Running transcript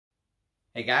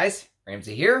Hey guys,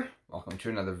 Ramsey here. Welcome to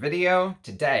another video.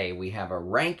 Today we have a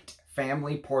ranked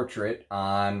family portrait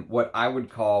on what I would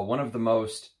call one of the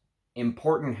most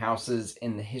important houses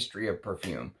in the history of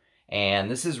perfume.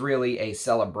 And this is really a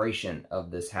celebration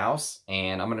of this house.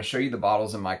 And I'm going to show you the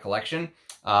bottles in my collection.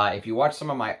 If you watch some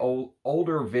of my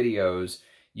older videos,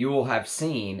 you will have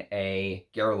seen a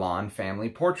Guerlain family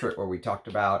portrait where we talked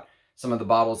about some of the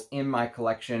bottles in my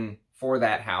collection for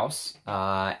that house.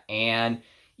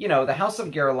 You know, the House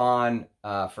of Guerlain,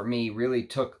 for me, really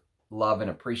took love and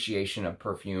appreciation of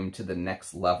perfume to the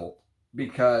next level.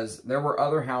 Because there were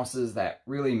other houses that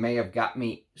really may have got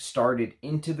me started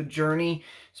into the journey.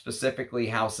 Specifically,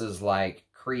 houses like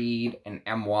Creed and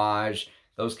Amouage.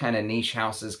 Those kind of niche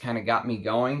houses kind of got me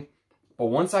going. But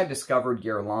once I discovered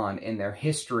Guerlain in their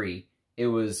history, it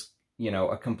was, you know,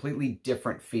 a completely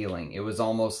different feeling. It was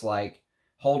almost like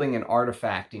holding an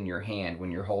artifact in your hand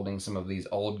when you're holding some of these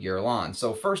old Guerlain.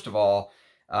 So first of all,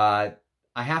 I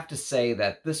have to say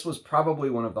that this was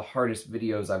probably one of the hardest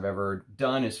videos I've ever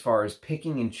done as far as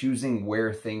picking and choosing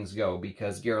where things go,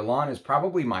 because Guerlain is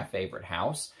probably my favorite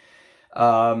house.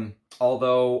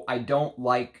 Although I don't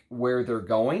like where they're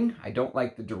going. I don't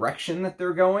like the direction that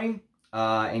they're going.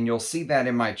 And you'll see that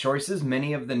in my choices.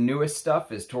 Many of the newest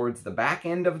stuff is towards the back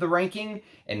end of the ranking,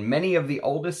 and many of the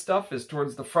oldest stuff is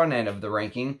towards the front end of the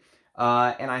ranking.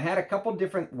 And I had a couple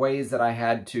different ways that I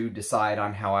had to decide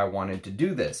on how I wanted to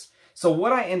do this. So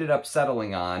what I ended up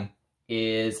settling on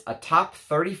is a top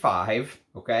 35,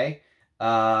 okay,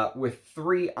 with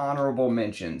 3 honorable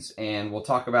mentions. And we'll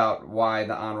talk about why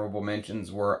the honorable mentions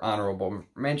were honorable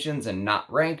mentions and not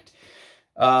ranked.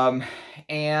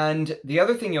 And the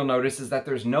other thing you'll notice is that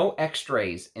there's no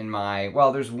extrays in my,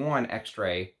 well, there's one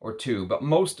extrait or two, but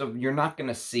most of, you're not going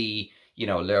to see, you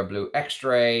know, Le Bleu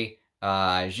Extrait,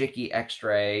 Jicky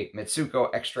Extrait, Mitsouko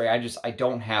Extrait. I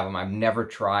don't have them. I've never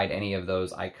tried any of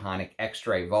those iconic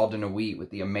Extrait. Val de Nuit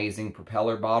with the amazing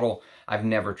propeller bottle. I've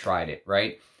never tried it,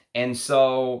 right? And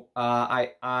so,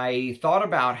 I thought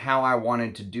about how I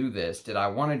wanted to do this. Did I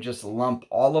want to just lump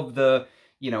all of the,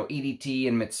 you know, EDT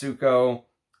and Mitsouko,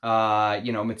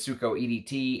 you know, Mitsouko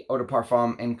EDT, Eau de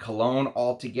Parfum, and Cologne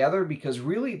all together? Because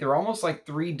really, they're almost like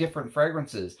 3 different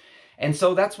fragrances. And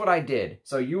so that's what I did.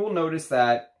 So you will notice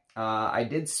that I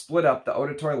did split up the Eau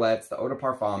de Toilettes, the Eau de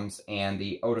Parfums, and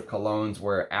the Eau de Colognes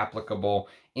where applicable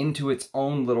into its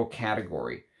own little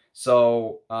category.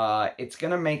 So it's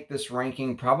going to make this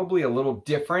ranking probably a little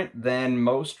different than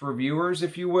most reviewers,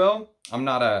 if you will. I'm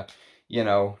not a, you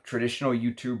know, traditional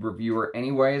YouTube reviewer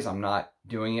anyways. I'm not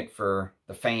doing it for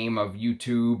the fame of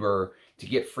YouTube or to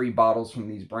get free bottles from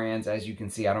these brands. As you can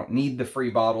see, I don't need the free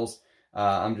bottles.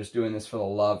 I'm just doing this for the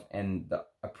love and the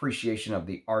appreciation of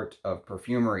the art of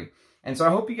perfumery. And so I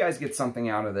hope you guys get something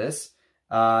out of this.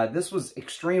 This was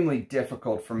extremely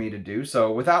difficult for me to do.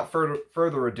 So without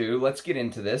further ado, let's get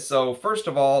into this. So first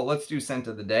of all, let's do scent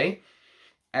of the day,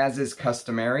 as is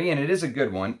customary, and it is a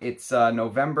good one. It's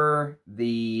November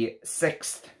the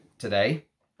 6th today,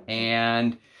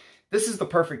 and this is the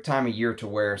perfect time of year to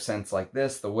wear scents like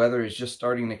this. The weather is just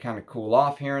starting to kind of cool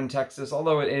off here in Texas,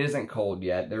 although it isn't cold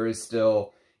yet. There is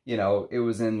still, you know, it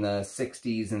was in the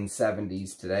 60s and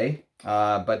 70s today,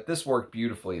 but this worked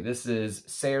beautifully. This is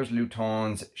Serge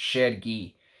Lutens'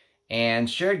 Chergui, and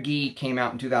Chergui came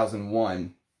out in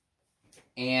 2001.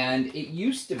 And it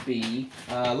used to be,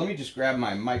 let me just grab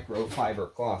my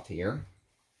microfiber cloth here.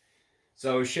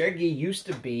 So Chergui used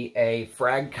to be a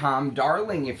Fragcom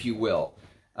darling, if you will,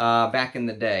 back in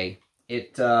the day.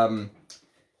 It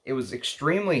was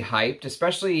extremely hyped,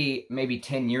 especially maybe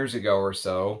 10 years ago or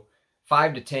so.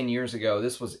 5 to 10 years ago,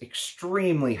 this was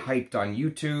extremely hyped on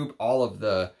YouTube. All of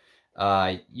the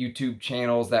YouTube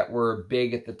channels that were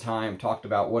big at the time talked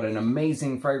about what an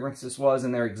amazing fragrance this was,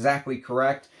 and they're exactly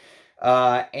correct.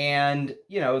 And,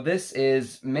 you know, this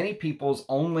is many people's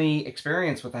only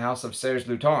experience with the House of Serge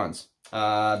Lutens,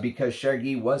 because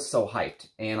Chergui was so hyped.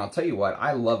 And I'll tell you what,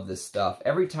 I love this stuff.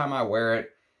 Every time I wear it,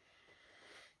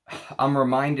 I'm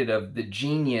reminded of the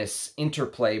genius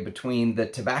interplay between the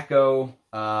tobacco,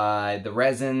 the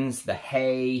resins, the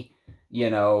hay.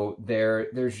 You know,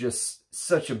 there's just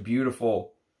such a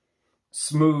beautiful,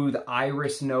 smooth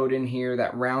iris note in here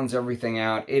that rounds everything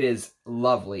out. It is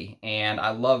lovely, and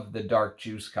I love the dark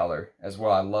juice color as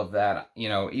well. I love that. You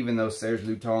know, even though Serge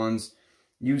Lutens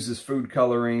uses food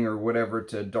coloring or whatever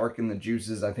to darken the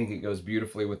juices, I think it goes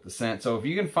beautifully with the scent. So if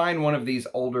you can find one of these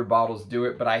older bottles, do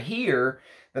it. But I hear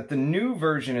that the new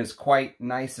version is quite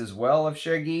nice as well of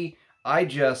Chergui. I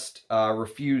just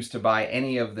refuse to buy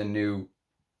any of the new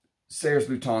Serge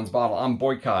Lutens bottle. I'm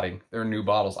boycotting their new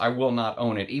bottles. I will not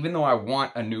own it, even though I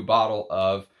want a new bottle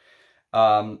of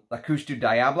La Couche du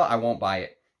Diable, I won't buy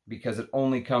it because it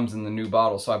only comes in the new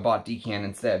bottle, so I bought Decan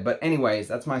instead. But anyways,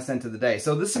 that's my scent of the day.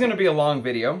 So this is going to be a long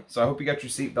video, so I hope you got your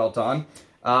seatbelt on.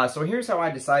 So here's how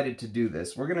I decided to do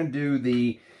this. We're going to do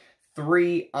the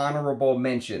 3 honorable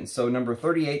mentions. So number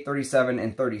 38, 37,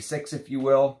 and 36, if you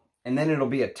will. And then it'll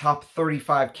be a top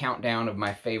 35 countdown of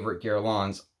my favorite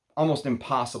Guerlains. Almost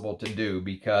impossible to do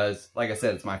because, like I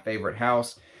said, it's my favorite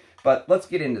house. But let's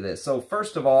get into this. So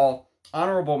first of all,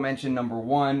 honorable mention number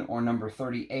 1, or number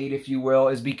 38, if you will,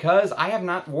 is because I have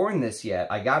not worn this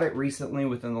yet. I got it recently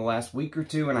within the last week or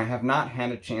two, and I have not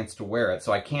had a chance to wear it.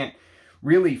 So I can't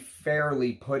really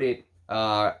fairly put it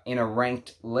in a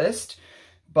ranked list.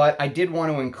 But I did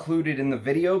want to include it in the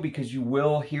video because you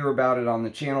will hear about it on the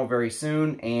channel very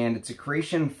soon. And it's a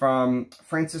creation from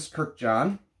Francis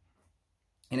Kirkjohn.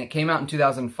 And it came out in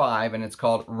 2005, and it's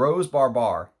called Rose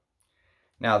Barbare.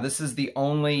 Now, this is a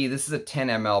 10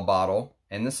 ml bottle,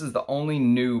 and this is the only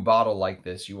new bottle like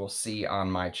this you will see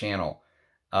on my channel.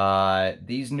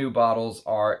 These new bottles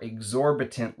are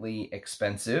exorbitantly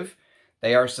expensive.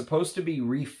 They are supposed to be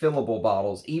refillable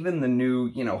bottles. Even the new,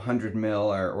 100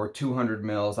 ml or 200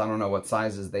 mils, I don't know what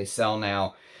sizes they sell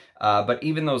now. But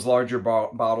even those larger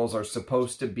bottles are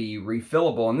supposed to be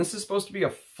refillable. And this is supposed to be a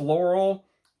floral,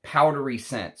 powdery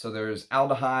scent. So there's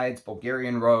aldehydes,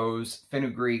 Bulgarian rose,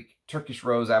 fenugreek, Turkish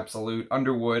rose absolute,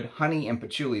 underwood, honey, and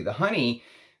patchouli. The honey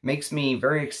makes me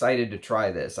very excited to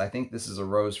try this. I think this is a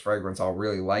rose fragrance I'll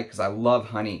really like because I love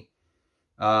honey.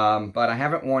 But I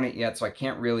haven't worn it yet, so I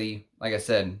can't really, like I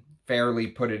said, fairly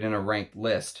put it in a ranked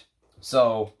list.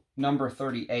 So number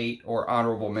 38, or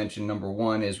honorable mention number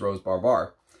 1, is Rose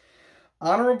Barbare.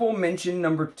 Honorable mention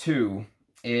number 2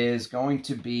 is going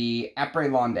to be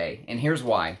Apres L'Ondee, and here's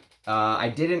why. I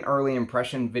did an early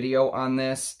impression video on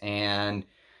this, and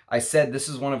I said this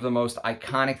is one of the most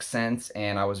iconic scents,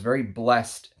 and I was very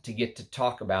blessed to get to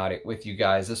talk about it with you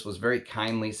guys. This was very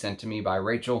kindly sent to me by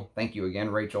Rachel. Thank you again,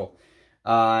 Rachel.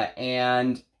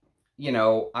 And,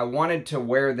 I wanted to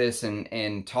wear this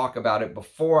and talk about it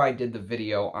before I did the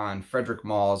video on Frederic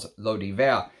Maule's L'Eau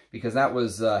d'Hiver, because that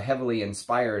was heavily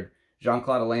inspired.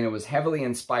 Jean-Claude Elena was heavily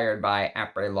inspired by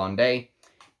Apres L'Ondee.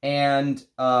 And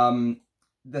the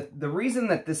reason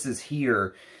that this is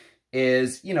here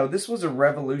is, this was a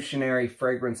revolutionary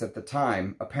fragrance at the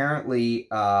time. Apparently,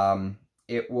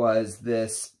 it was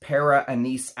this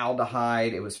para-anise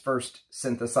aldehyde. It was first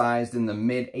synthesized in the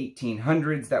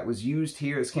mid-1800s. That was used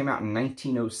here. This came out in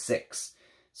 1906.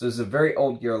 So it's a very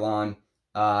old Guerlain.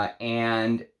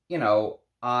 And,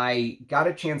 I got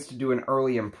a chance to do an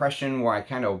early impression where I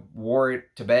kind of wore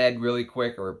it to bed really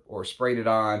quick or sprayed it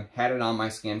on, had it on my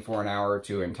skin for an hour or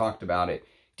two and talked about it.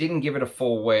 Didn't give it a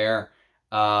full wear.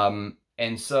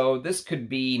 And so this could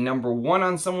be number 1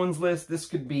 on someone's list. This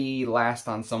could be last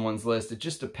on someone's list. It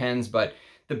just depends. But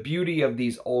the beauty of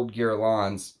these old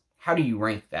Guerlains, how do you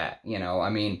rank that?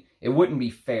 It wouldn't be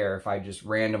fair if I just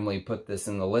randomly put this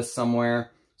in the list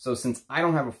somewhere. So since I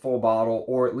don't have a full bottle,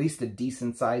 or at least a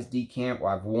decent sized decant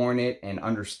where I've worn it and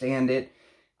understand it,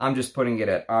 I'm just putting it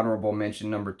at honorable mention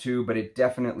number 2, but it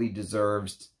definitely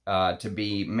deserves to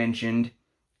be mentioned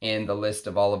in the list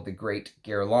of all of the great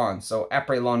Guerlains. So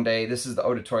Apres L'Ondee, this is the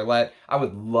Eau de Toilette. I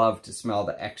would love to smell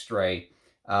the Extrait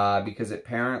because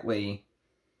apparently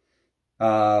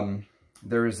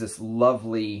there is this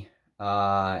lovely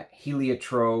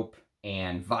heliotrope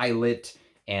and violet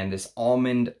and this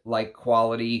almond-like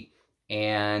quality.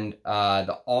 And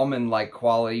the almond-like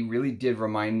quality really did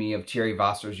remind me of Thierry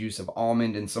Vassar's use of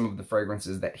almond in some of the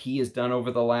fragrances that he has done over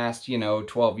the last,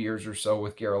 12 years or so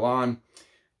with Guerlain.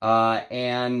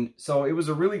 And so it was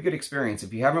a really good experience.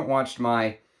 If you haven't watched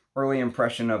my early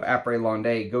impression of Apres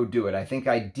L'Ondee, go do it. I think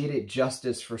I did it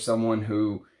justice for someone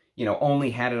who, only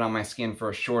had it on my skin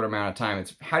for a short amount of time.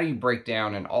 It's how do you break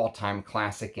down an all-time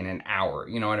classic in an hour?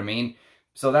 You know what I mean?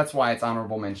 So that's why it's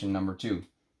honorable mention number 2.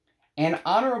 And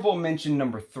honorable mention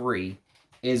number 3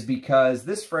 is because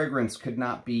this fragrance could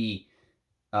not be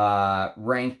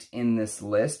ranked in this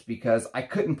list because I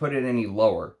couldn't put it any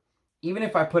lower. Even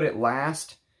if I put it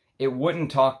last, it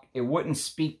wouldn't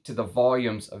speak to the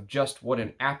volumes of just what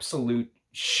an absolute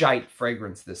shite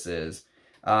fragrance this is.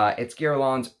 It's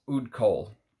Guerlain's Oud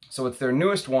Khôl. So it's their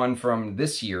newest one from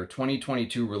this year,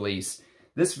 2022 release.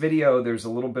 This video, there's a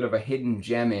little bit of a hidden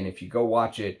gem in. If you go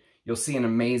watch it, you'll see an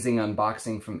amazing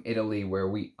unboxing from Italy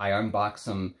where I unbox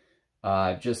some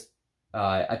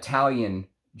Italian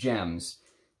gems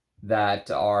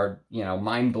that are,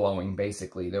 mind-blowing,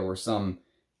 basically. There were some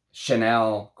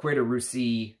Chanel, Cuir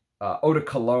Intense, Eau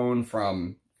Cologne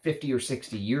from 50 or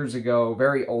 60 years ago,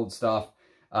 very old stuff,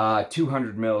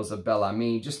 200 mils of Bel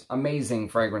Ami, just amazing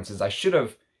fragrances. I should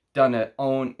have done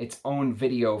its own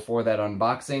video for that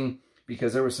unboxing,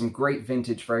 because there were some great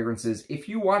vintage fragrances. If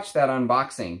you watch that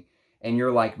unboxing and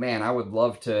you're like, man, I would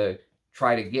love to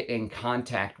try to get in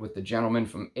contact with the gentleman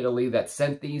from Italy that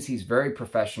sent these. He's very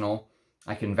professional.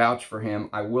 I can vouch for him.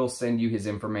 I will send you his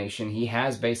information. He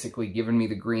has basically given me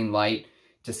the green light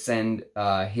to send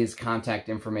his contact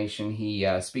information. He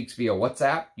speaks via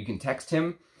WhatsApp. You can text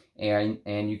him, and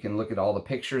you can look at all the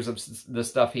pictures of the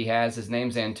stuff he has. His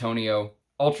name's Antonio,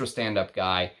 ultra stand-up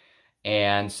guy.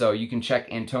 And so you can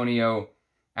check Antonio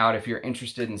out if you're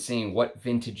interested in seeing what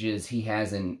vintages he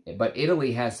has in. But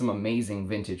Italy has some amazing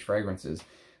vintage fragrances.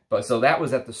 But so that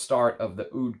was at the start of the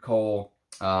Oud Khôl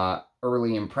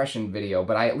early impression video.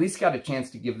 But I at least got a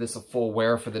chance to give this a full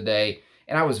wear for the day.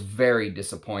 And I was very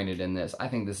disappointed in this. I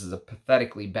think this is a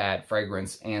pathetically bad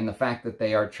fragrance. And the fact that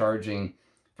they are charging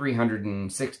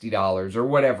 $360 or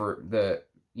whatever the,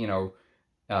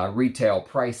 retail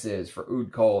price is for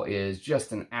Oud Khôl is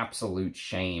just an absolute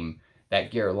shame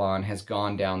that Guerlain has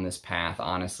gone down this path,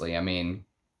 honestly. I mean,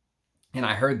 and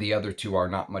I heard the other two are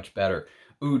not much better.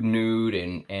 Oud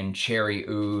Nude and Cherry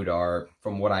Oud are,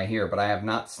 from what I hear, but I have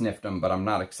not sniffed them, but I'm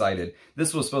not excited.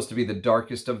 This was supposed to be the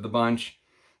darkest of the bunch,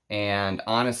 and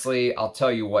honestly, I'll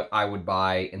tell you what I would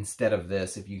buy instead of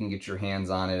this if you can get your hands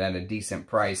on it at a decent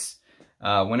price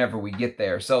whenever we get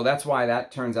there. So that's why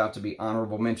that turns out to be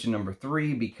honorable mention number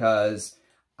 3, because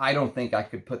I don't think I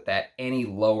could put that any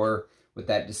lower with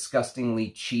that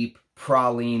disgustingly cheap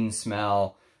praline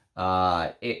smell.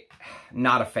 Not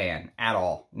a fan at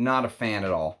all. Not a fan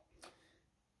at all.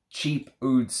 Cheap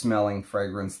oud smelling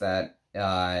fragrance that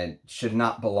should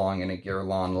not belong in a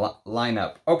Guerlain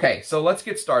lineup. Okay, so let's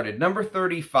get started. Number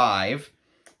 35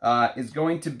 is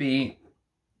going to be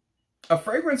a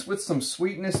fragrance with some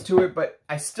sweetness to it, but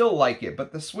I still like it.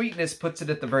 But the sweetness puts it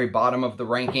at the very bottom of the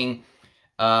ranking.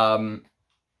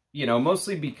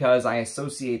 Mostly because I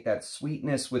associate that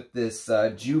sweetness with this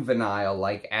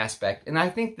juvenile-like aspect. And I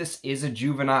think this is a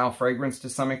juvenile fragrance to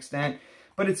some extent,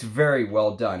 but it's very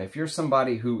well done. If you're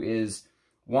somebody who is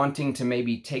wanting to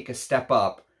maybe take a step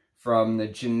up from the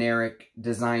generic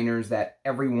designers that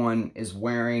everyone is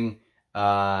wearing,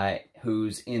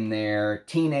 who's in their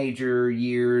teenager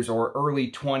years or early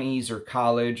 20s or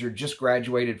college or just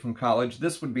graduated from college,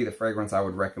 this would be the fragrance I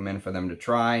would recommend for them to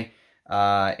try.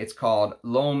 It's called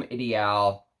L'Homme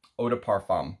Idéal Eau de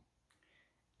Parfum.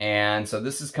 And so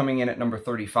this is coming in at number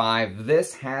 35.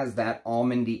 This has that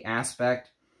almondy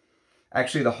aspect.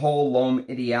 Actually, the whole L'Homme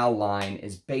Idéal line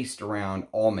is based around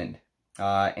almond.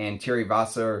 And Thierry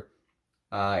Vasser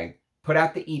put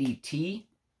out the EDT,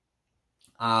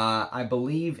 I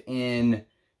believe in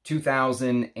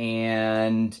 2000,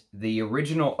 and the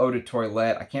original Eau de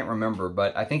Toilette, I can't remember,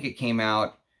 but I think it came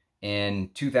out in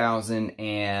 2000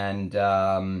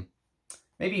 and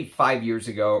maybe 5 years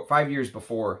ago, 5 years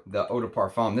before the Eau de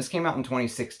Parfum. This came out in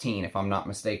 2016, if I'm not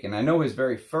mistaken. I know his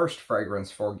very first fragrance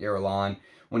for Guerlain,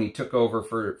 when he took over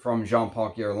from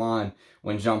Jean-Paul Guerlain,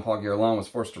 when Jean-Paul Guerlain was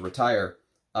forced to retire,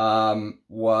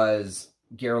 was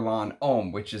Guerlain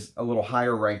Homme, which is a little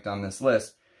higher ranked on this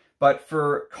list. But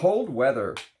for cold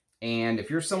weather, and if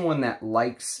you're someone that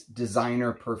likes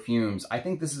designer perfumes, I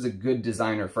think this is a good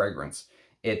designer fragrance.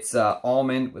 It's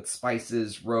almond with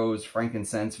spices, rose,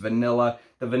 frankincense, vanilla.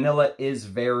 The vanilla is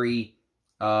very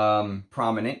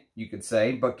prominent, you could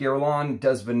say, but Guerlain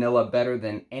does vanilla better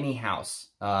than any house.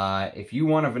 If you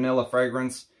want a vanilla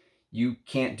fragrance, you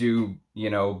can't do,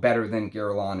 better than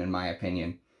Guerlain, in my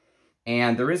opinion.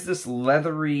 And there is this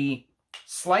leathery,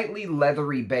 slightly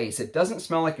leathery base. It doesn't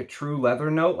smell like a true leather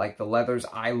note, like the leathers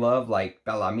I love, like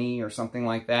Bel Ami or something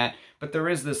like that, but there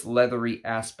is this leathery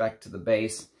aspect to the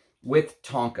base with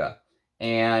Tonka.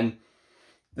 And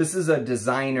this is a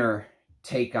designer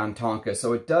take on Tonka,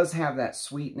 so it does have that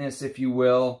sweetness, if you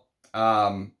will.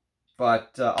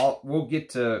 But we'll get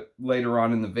to later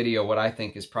on in the video what I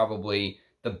think is probably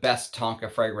the best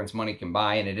Tonka fragrance money can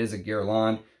buy, and it is a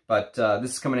Guerlain. But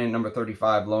this is coming in at number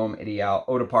 35, L'Homme Idéal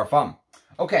Eau de Parfum.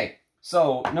 Okay,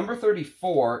 so number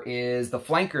 34 is the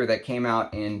flanker that came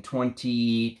out in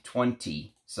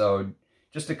 2020. So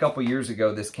just a couple years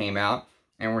ago this came out,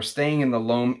 and we're staying in the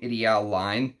L'Homme Idéal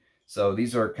line. So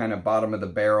these are kind of bottom of the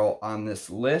barrel on this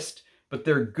list, but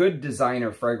they're good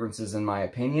designer fragrances in my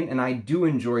opinion, and I do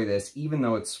enjoy this even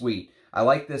though it's sweet. I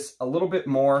like this a little bit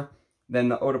more than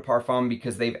the Eau de Parfum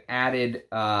because they've added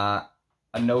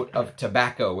a note of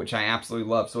tobacco, which I absolutely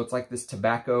love. So it's like this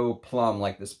tobacco plum,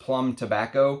 like this plum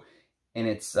tobacco, and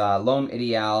it's L'Homme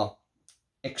Idéal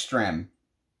Extrême.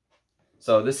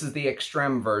 So this is the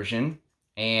Extrême version,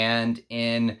 and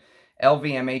in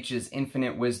LVMH's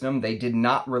Infinite Wisdom, they did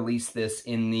not release this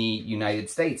in the United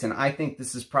States, and I think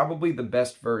this is probably the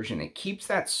best version. It keeps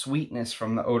that sweetness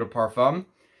from the Eau de Parfum,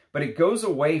 but it goes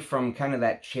away from kind of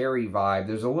that cherry vibe.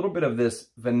 There's a little bit of this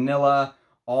vanilla,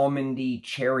 almondy,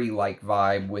 cherry-like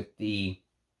vibe with the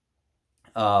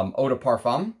Eau de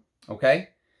Parfum, okay?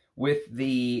 With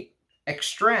the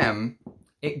Extrême,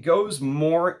 it goes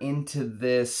more into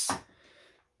this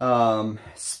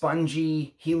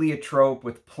spongy heliotrope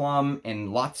with plum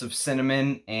and lots of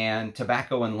cinnamon and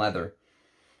tobacco and leather.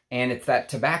 And it's that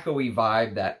tobacco-y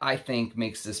vibe that I think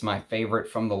makes this my favorite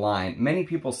from the line. Many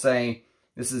people say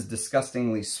this is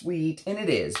disgustingly sweet, and it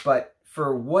is, but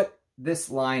for what this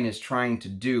line is trying to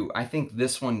do, I think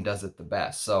this one does it the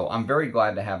best. So I'm very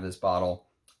glad to have this bottle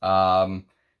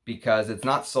because it's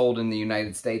not sold in the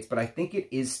United States, but I think it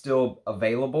is still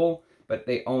available, but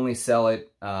they only sell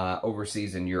it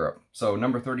overseas in Europe. So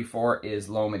number 34 is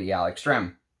L'Homme Idéal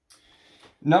Extrême.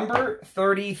 Number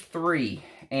 33,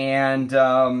 and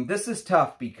this is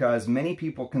tough because many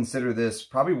people consider this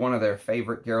probably one of their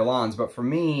favorite Guerlains, but for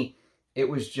me, it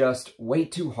was just way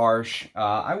too harsh.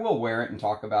 I will wear it and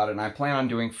talk about it, and I plan on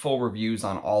doing full reviews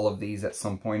on all of these at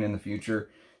some point in the future.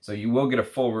 So you will get a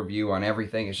full review on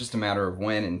everything. It's just a matter of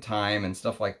when and time and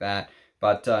stuff like that.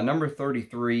 But number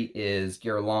 33 is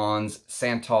Guerlain's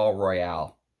Santal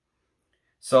Royal.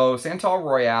 So Santal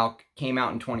Royal came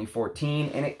out in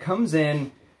 2014, and it comes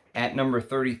in at number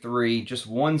 33, just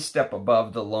one step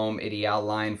above the L'Homme Idéal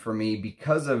line for me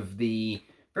because of the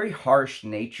very harsh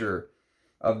nature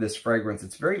of this fragrance.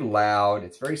 It's very loud,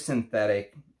 it's very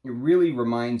synthetic. It really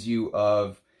reminds you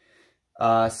of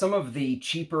some of the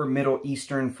cheaper Middle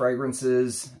Eastern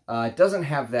fragrances. It doesn't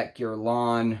have that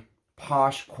Guerlain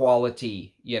posh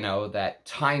quality, you know, that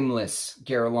timeless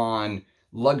Guerlain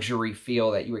luxury feel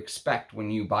that you expect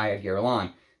when you buy a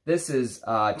Guerlain. This is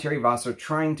Thierry Vasser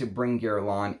trying to bring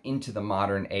Guerlain into the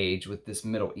modern age with this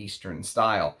Middle Eastern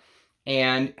style.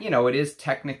 And, you know, it is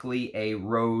technically a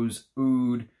rose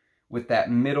oud with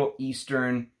that Middle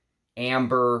Eastern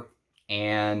amber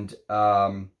and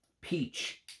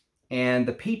peach. And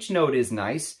the peach note is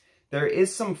nice. There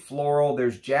is some floral.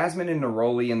 There's jasmine and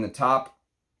neroli in the top.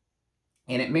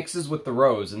 And it mixes with the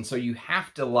rose. And so you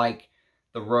have to like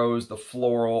the rose, the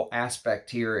floral aspect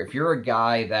here. If you're a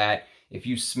guy that, if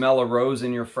you smell a rose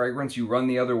in your fragrance, you run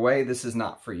the other way, this is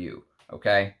not for you,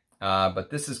 okay? But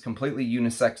this is completely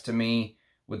unisex to me.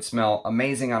 Would smell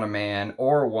amazing on a man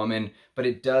or a woman, but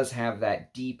it does have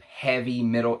that deep, heavy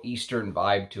Middle Eastern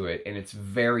vibe to it, and it's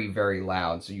very, very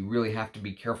loud, so you really have to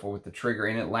be careful with the trigger,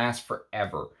 and it lasts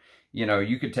forever. You know,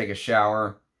 you could take a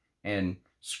shower and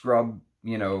scrub,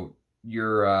 you know,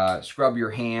 scrub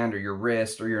your hand or your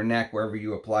wrist or your neck, wherever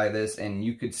you apply this, and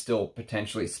you could still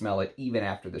potentially smell it even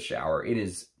after the shower. It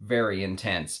is very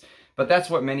intense. But that's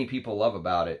what many people love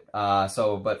about it.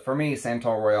 But for me,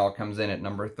 Santal Royal comes in at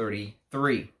number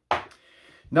 33.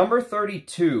 Number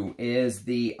 32 is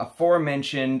the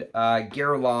aforementioned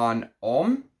Guerlain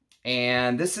Homme.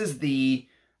 And this is the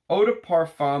Eau de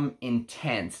Parfum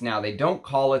Intense. Now, they don't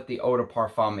call it the Eau de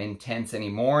Parfum Intense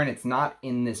anymore, and it's not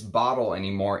in this bottle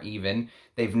anymore even.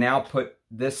 They've now put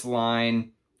this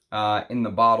line in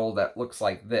the bottle that looks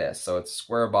like this. So it's a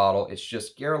square bottle. It's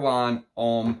just Guerlain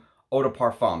Homme Eau de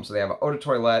Parfum. So they have an Eau de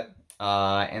Toilette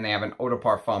and they have an Eau de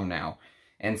Parfum now.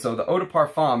 And so the Eau de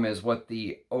Parfum is what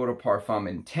the Eau de Parfum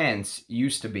Intense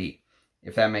used to be,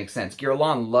 if that makes sense.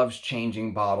 Guerlain loves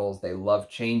changing bottles. They love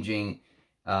changing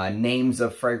names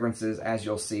of fragrances, as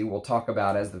you'll see. We'll talk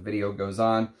about as the video goes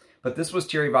on. But this was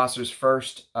Thierry Vasser's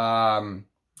first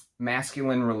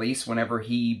masculine release whenever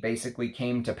he basically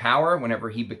came to power, whenever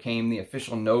he became the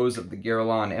official nose of the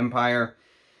Guerlain Empire.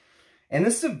 And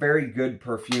this is a very good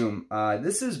perfume.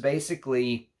 This is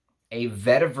basically a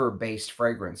vetiver-based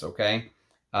fragrance, okay?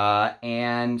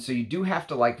 And so you do have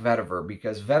to like vetiver,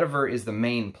 because vetiver is the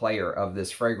main player of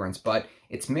this fragrance, but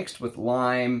it's mixed with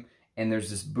lime, and there's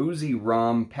this boozy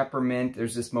rum, peppermint,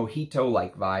 there's this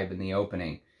mojito-like vibe in the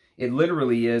opening. It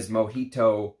literally is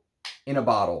mojito in a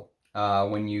bottle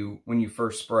when you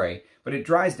first spray. But it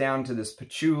dries down to this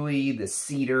patchouli, this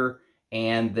cedar,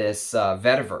 and this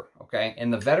vetiver, okay?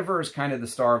 And the vetiver is kind of the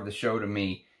star of the show to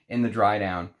me in the dry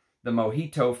down. The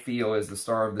mojito feel is the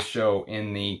star of the show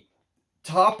in the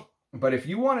top. But if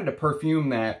you wanted a perfume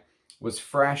that was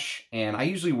fresh, and I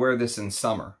usually wear this in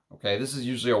summer, okay? This is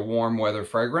usually a warm weather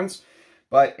fragrance.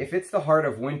 But if it's the heart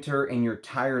of winter and you're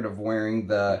tired of wearing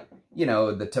the, you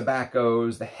know, the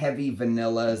tobaccos, the heavy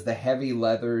vanillas, the heavy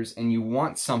leathers, and you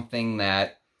want something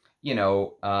that, you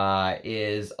know,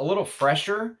 is a little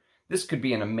fresher, this could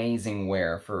be an amazing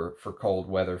wear for cold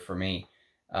weather for me.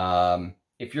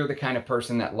 if you're the kind of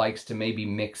person that likes to maybe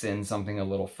mix in something a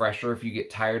little fresher, if you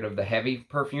get tired of the heavy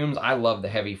perfumes, I love the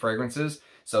heavy fragrances.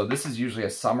 So this is usually a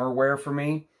summer wear for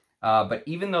me. But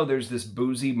even though there's this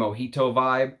boozy mojito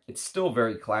vibe, it's still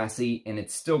very classy and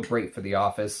it's still great for the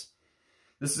office.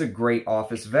 This is a great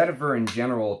office. Vetiver in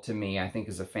general, to me, I think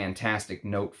is a fantastic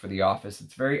note for the office.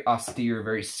 It's very austere,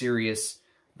 very serious,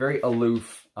 very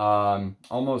aloof,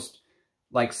 almost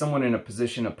like someone in a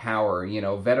position of power. You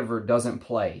know, vetiver doesn't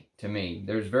play, to me.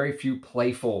 There's very few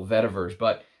playful vetivers,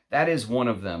 but that is one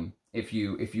of them, if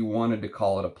you wanted to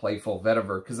call it a playful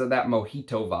vetiver, because of that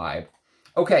mojito vibe.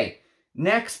 Okay,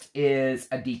 next is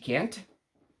a decant.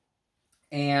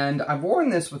 And I've worn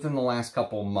this within the last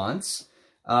couple months.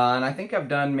 And I think I've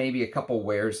done maybe a couple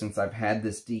wears since I've had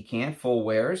this decant, full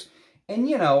wears. And,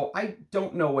 you know, I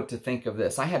don't know what to think of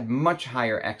this. I had much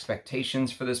higher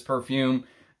expectations for this perfume.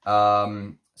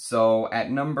 So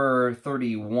at number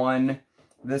 31,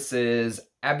 this is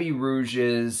Abbey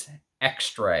Rouge's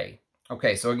Extrait.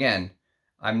 Okay, so again,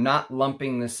 I'm not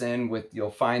lumping this in with,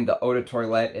 you'll find the Eau de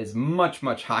Toilette is much,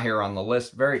 much higher on the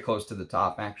list, very close to the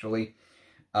top, actually.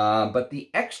 But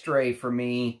the Extrait for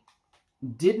me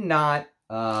didn't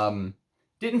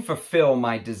fulfill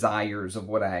my desires of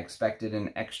what I expected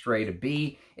an Extrait to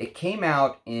be. It came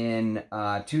out in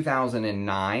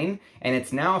 2009, and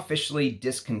it's now officially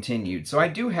discontinued. So I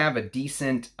do have a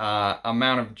decent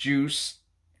amount of juice.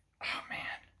 Oh, man.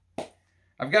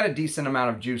 I've got a decent amount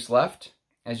of juice left,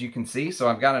 as you can see. So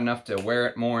I've got enough to wear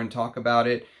it more and talk about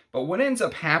it. But what ends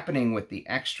up happening with the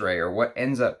Extrait, or what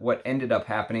ended up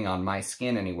happening on my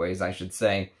skin anyways, I should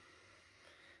say,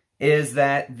 is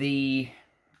that the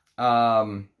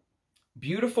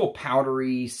beautiful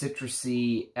powdery,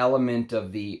 citrusy element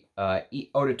of the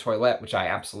Eau de Toilette, which I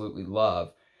absolutely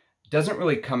love, doesn't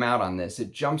really come out on this.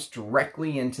 It jumps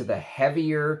directly into the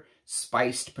heavier,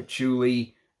 spiced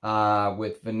patchouli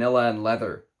with vanilla and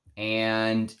leather.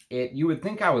 And you would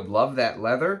think I would love that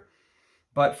leather,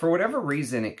 but for whatever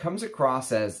reason, it comes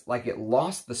across as like it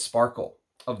lost the sparkle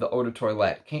of the Eau de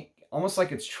Toilette. Almost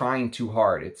like it's trying too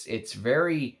hard. It's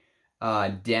very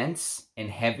dense and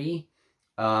heavy.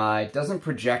 It doesn't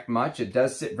project much. It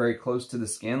does sit very close to the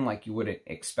skin like you would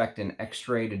expect an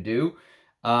Extrait to do.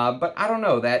 But I don't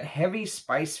know, that heavy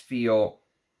spice feel,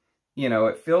 you know,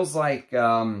 it feels like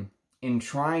in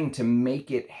trying to make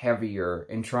it heavier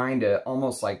and trying to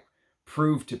almost like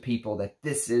prove to people that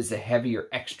this is a heavier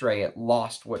Extrait, it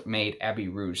lost what made Abbey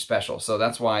Rouge special. So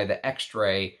that's why the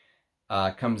Extrait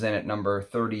comes in at number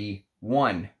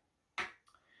 31.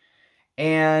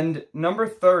 And number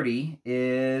 30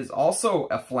 is also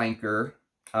a flanker,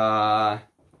 I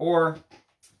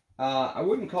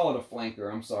wouldn't call it a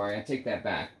flanker, I'm sorry, I take that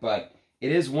back, but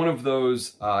it is one of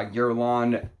those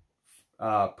Guerlain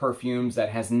perfumes that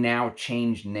has now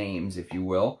changed names, if you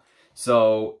will.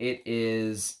 So it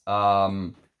is,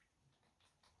 I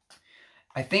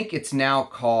think it's now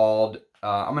called,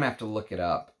 I'm going to have to look it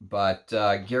up, but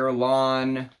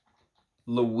Guerlain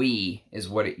Louis is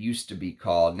what it used to be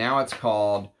called. Now it's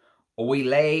called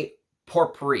Œillet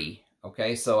Pourpre.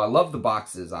 Okay, so I love the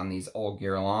boxes on these old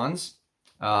Guerlains.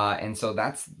 And so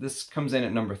this comes in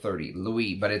at number 30,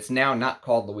 Louis, but it's now not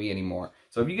called Louis anymore.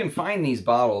 So if you can find these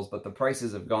bottles, but the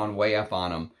prices have gone way up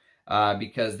on them,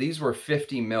 because these were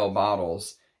 50 ml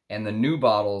bottles, and the new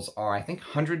bottles are, I think,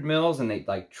 100 mils, and they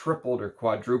like tripled or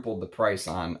quadrupled the price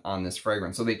on this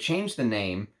fragrance. So they changed the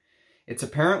name. It's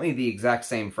apparently the exact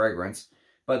same fragrance,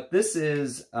 but this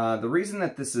is, the reason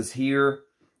that this is here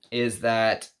is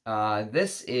that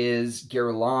this is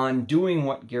Guerlain doing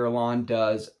what Guerlain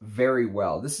does very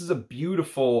well. This is a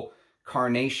beautiful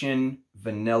carnation,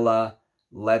 vanilla,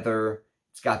 leather.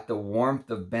 It's got the warmth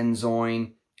of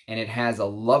benzoin, and it has a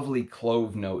lovely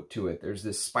clove note to it. There's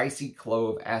this spicy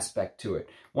clove aspect to it.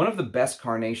 One of the best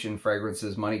carnation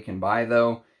fragrances money can buy,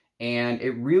 though, and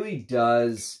it really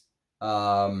does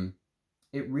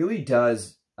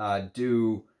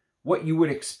do what you would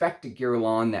expect a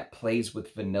Guerlain that plays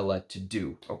with vanilla to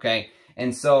do, okay?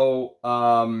 And so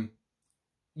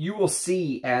you will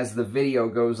see as the video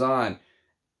goes on,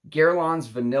 Guerlain's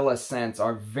vanilla scents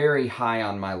are very high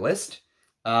on my list.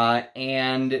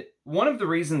 And one of the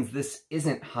reasons this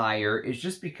isn't higher is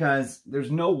just because there's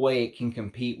no way it can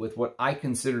compete with what I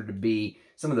consider to be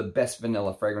some of the best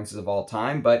vanilla fragrances of all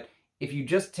time. But if you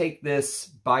just take this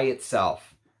by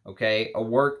itself, okay, a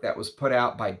work that was put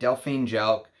out by Delphine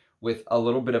Jelk with a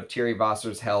little bit of Thierry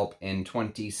Vassar's help in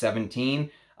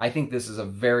 2017, I think this is a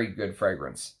very good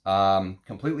fragrance.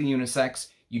 Completely unisex.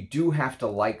 You do have to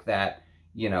like that,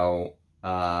 you know,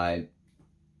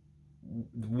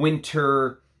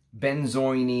 winter,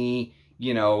 benzoin-y,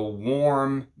 you know,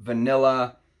 warm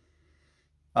vanilla.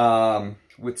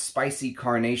 with spicy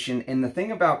carnation. And the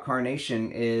thing about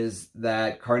carnation is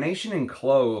that carnation and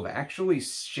clove actually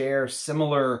share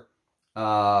similar...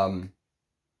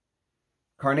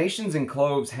 carnations and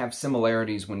cloves have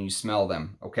similarities when you smell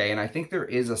them, okay? And I think there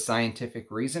is a scientific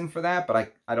reason for that,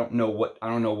 but I don't know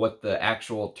what the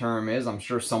actual term is. I'm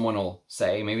sure someone will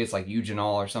say, maybe it's like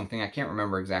eugenol or something. I can't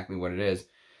remember exactly what it is,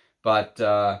 but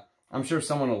I'm sure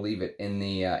someone will leave it in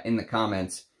the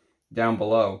comments down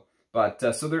below. But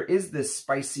so there is this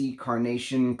spicy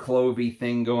carnation clovey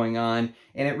thing going on,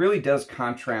 and it really does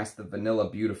contrast the vanilla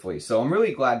beautifully. So I'm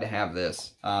really glad to have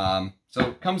this. So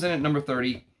it comes in at number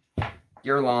 30.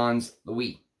 Guerlain's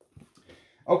Louis.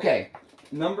 Okay,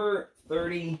 number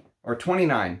 30, or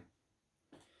 29.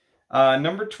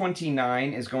 Number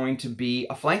 29 is going to be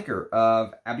a flanker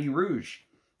of Apres Rouge,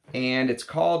 and it's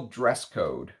called Dress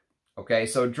Code. Okay,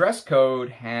 so Dress Code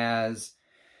has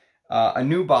a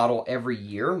new bottle every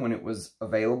year when it was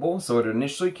available. So it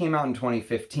initially came out in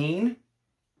 2015,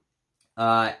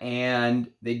 and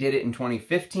they did it in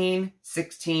 2015,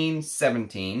 16,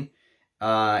 17,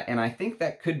 and I think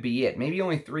that could be it. Maybe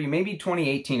only 3, maybe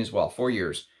 2018 as well, 4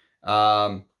 years.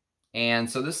 And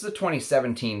so this is a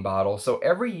 2017 bottle. So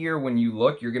every year when you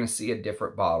look, you're going to see a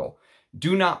different bottle.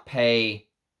 Do not pay,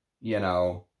 you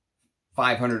know,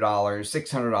 $500,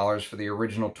 $600 for the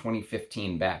original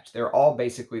 2015 batch. They're all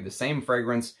basically the same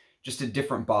fragrance, just a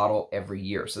different bottle every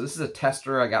year. So this is a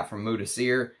tester I got from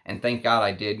Mouchoir, and thank God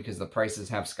I did, because the prices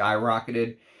have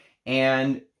skyrocketed.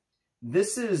 And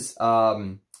this is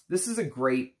a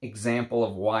great example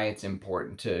of why it's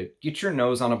important to get your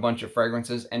nose on a bunch of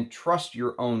fragrances and trust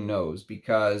your own nose,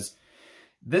 because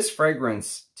this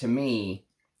fragrance, to me,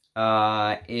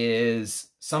 is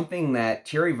something that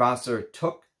Thierry Vasseur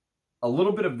took a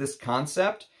little bit of this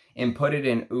concept and put it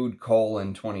in Oud Khôl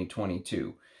in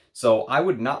 2022. So I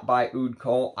would not buy Oud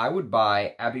Khôl. I would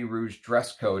buy Apres Rouge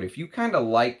Dress Code. If you kind of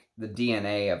like the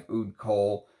DNA of Oud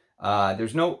Khôl,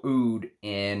 there's no oud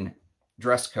in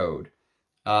Dress Code.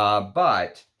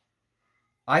 But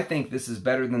I think this is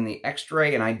better than the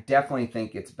Extrait, and I definitely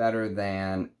think it's better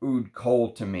than Oud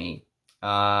Khôl to me.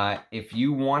 If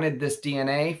you wanted this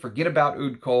DNA, forget about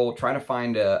Oud Khôl. Try to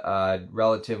find a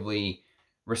relatively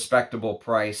respectable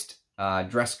priced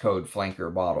Dress Code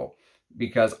flanker bottle,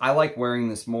 because I like wearing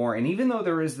this more. And even though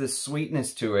there is this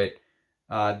sweetness to it,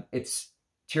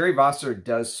 Thierry Vasseur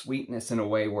does sweetness in a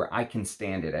way where I can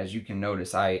stand it. As you can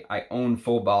notice, I own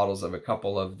full bottles of a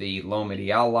couple of the L'Homme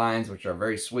Idéal lines, which are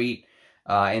very sweet,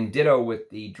 and ditto with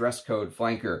the Dress Code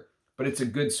flanker. But it's a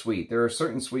good sweet. There are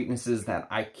certain sweetnesses that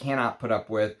I cannot put up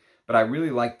with, but I really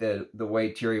like the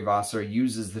way Thierry Vasseur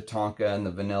uses the Tonka and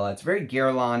the vanilla. It's very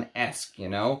Guerlain-esque, you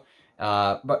know,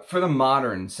 but for the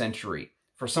modern century,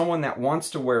 for someone that wants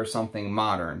to wear something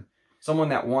modern, someone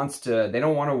that wants to, they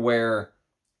don't want to wear,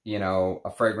 you know,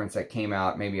 a fragrance that came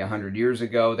out maybe 100 years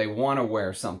ago. They want to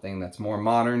wear something that's more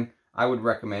modern. I would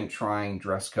recommend trying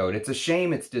Dress Code. It's a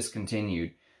shame it's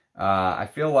discontinued. I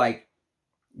feel like,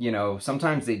 you know,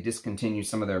 sometimes they discontinue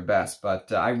some of their best,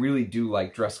 but I really do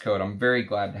like Dress Code. I'm very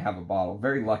glad to have a bottle.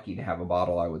 Very lucky to have a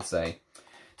bottle, I would say.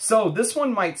 So this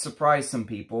one might surprise some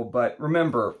people, but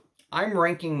remember, I'm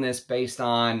ranking this based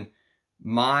on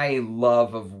my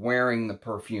love of wearing the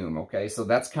perfume, okay? So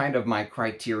that's kind of my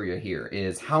criteria here,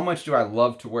 is how much do I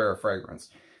love to wear a fragrance?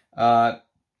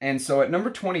 And so at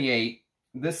number 28,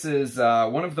 this is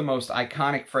one of the most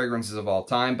iconic fragrances of all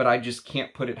time, but I just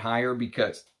can't put it higher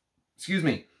because, excuse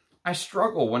me, I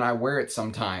struggle when I wear it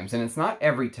sometimes, and it's not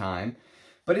every time,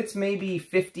 but it's maybe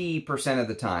 50% of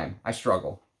the time I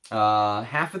struggle.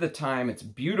 Half of the time it's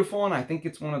beautiful, and I think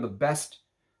it's one of the best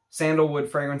sandalwood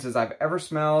fragrances I've ever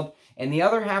smelled, and the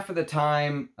other half of the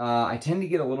time I tend to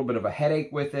get a little bit of a headache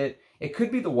with it. It could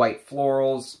be the white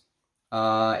florals,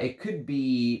 it could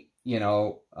be, you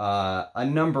know, a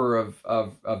number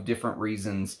of different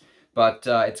reasons, but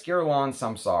it's Guerlain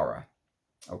Samsara,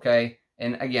 okay?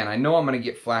 And again, I know I'm going to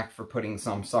get flack for putting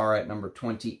Samsara at number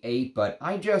 28, but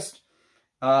I just,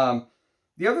 the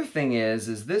other thing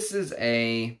is this is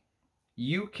a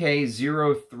UK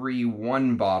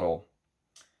 031 bottle.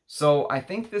 So I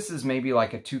think this is maybe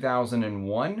like a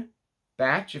 2001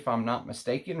 batch, if I'm not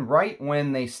mistaken, right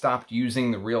when they stopped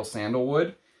using the real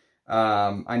sandalwood.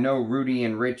 I know Rudy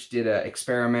and Rich did an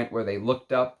experiment where they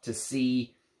looked up to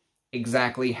see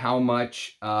exactly how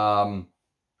much,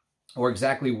 or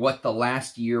exactly what the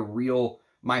last year real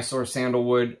Mysore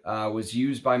sandalwood was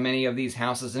used by many of these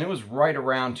houses, and it was right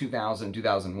around 2000,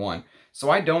 2001. So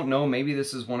I don't know, maybe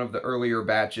this is one of the earlier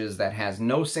batches that has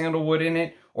no sandalwood in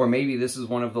it, or maybe this is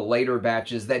one of the later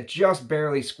batches that just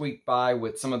barely squeaked by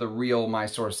with some of the real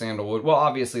Mysore sandalwood. Well,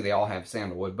 obviously they all have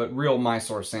sandalwood, but real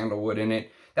Mysore sandalwood in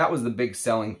it that was the big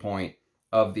selling point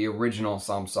of the original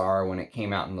Samsara when it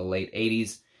came out in the late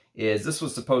 80s, is this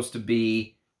was supposed to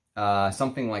be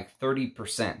something like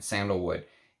 30% sandalwood.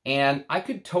 And I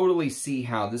could totally see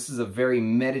how this is a very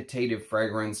meditative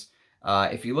fragrance.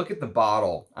 If you look at the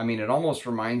bottle, I mean, it almost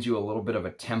reminds you a little bit of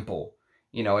a temple.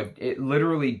 You know, it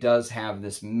literally does have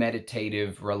this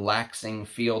meditative, relaxing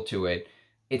feel to it.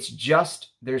 It's just,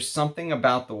 there's something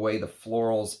about the way the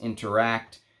florals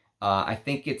interact. I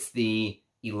think it's the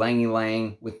ylang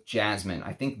ylang with jasmine.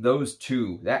 I think those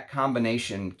two, that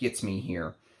combination gets me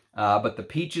here. But the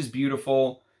peach is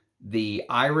beautiful. The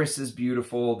iris is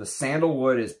beautiful. The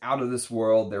sandalwood is out of this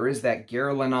world. There is that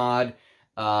Guerlain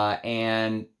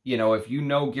and, you know, if you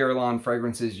know Guerlain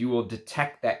fragrances, you will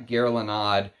detect that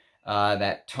Guerlain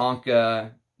that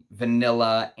Tonka,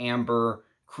 vanilla, amber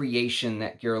creation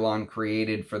that Guerlain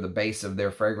created for the base of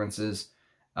their fragrances.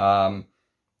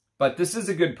 But this is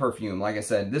a good perfume. Like I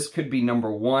said, this could be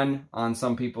 #1 on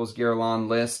some people's Guerlain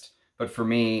list. But for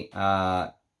me,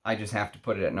 I just have to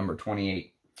put it at number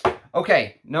 28.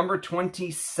 Okay, number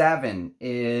 27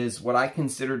 is what I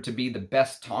consider to be the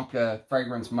best Tonka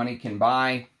fragrance money can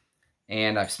buy.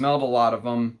 And I've smelled a lot of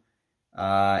them.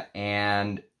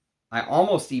 And I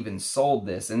almost even sold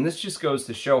this. And this just goes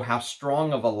to show how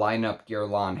strong of a lineup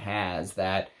Guerlain has,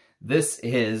 that this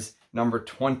is number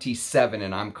 27,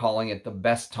 and I'm calling it the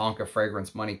best Tonka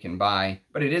fragrance money can buy.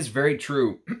 But it is very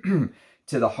true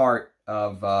to the heart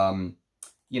of,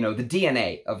 you know, the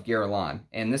DNA of Guerlain.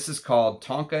 And this is called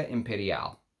Tonka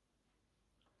Impériale.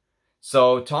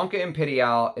 So Tonka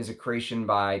Impériale is a creation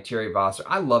by Thierry Vasser.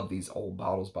 I love these old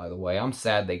bottles, by the way. I'm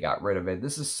sad they got rid of it.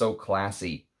 This is so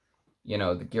classy. You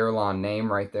know, the Guerlain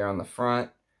name right there on the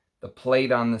front, the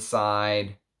plate on the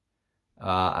side.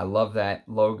 I love that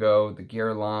logo, the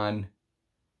Guerlain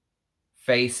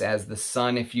face as the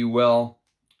sun, if you will.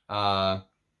 And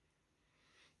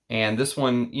this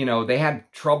one, you know, they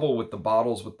had trouble with the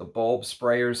bottles with the bulb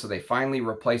sprayers, so they finally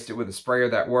replaced it with a sprayer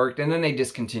that worked, and then they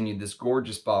discontinued this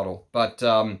gorgeous bottle. But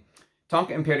Tonka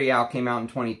Impériale came out in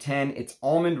 2010. It's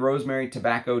almond, rosemary,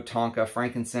 tobacco, tonka,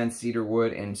 frankincense, cedar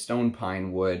wood, and stone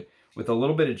pine wood with a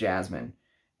little bit of jasmine.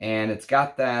 And it's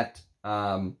got that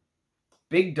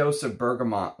big dose of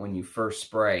bergamot when you first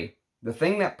spray. The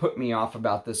thing that put me off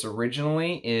about this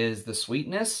originally is the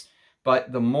sweetness.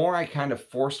 But the more I kind of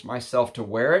forced myself to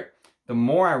wear it, the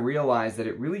more I realized that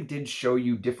it really did show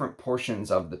you different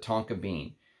portions of the Tonka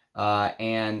bean.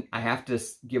 And I have to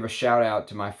give a shout out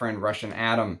to my friend Russian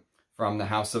Adam from the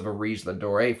House of Apres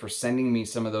L'Ondee for sending me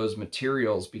some of those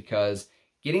materials, because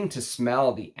getting to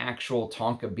smell the actual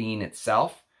Tonka bean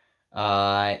itself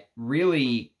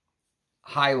really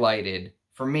highlighted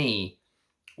for me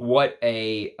what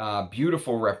a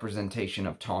beautiful representation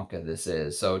of Tonka this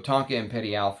is. So Tonka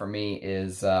Impériale for me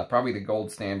is probably the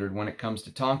gold standard when it comes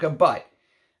to Tonka, but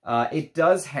it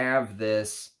does have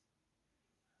this,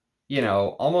 you know,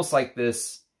 almost like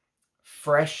this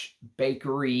fresh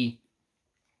bakery.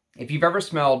 If you've ever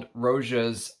smelled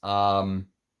Roja's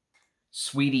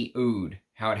Sweetie Oud,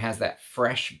 how it has that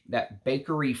fresh, that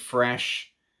bakery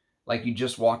fresh, like you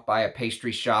just walked by a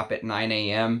pastry shop at 9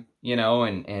 a.m., you know,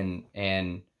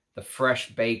 and the fresh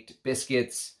baked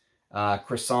biscuits,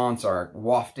 croissants are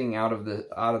wafting out of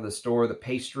the store, the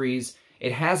pastries.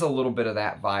 It has a little bit of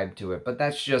that vibe to it, but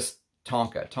that's just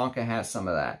Tonka. Tonka has some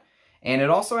of that. And it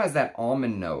also has that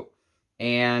almond note.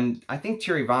 And I think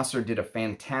Thierry Vasser did a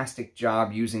fantastic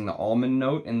job using the almond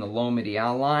note in the L'Homme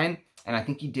Idéal line, and I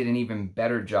think he did an even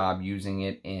better job using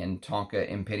it in Tonka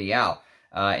Impériale.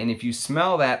 And if you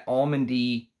smell that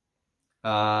almondy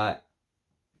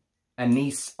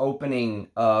anise opening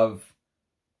of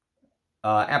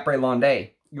Apres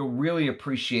L'Ondee, you'll really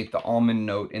appreciate the almond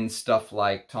note in stuff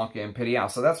like Tonka Impériale.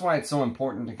 So that's why it's so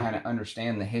important to kind of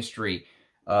understand the history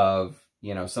of,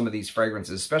 you know, some of these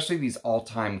fragrances, especially these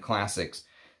all-time classics.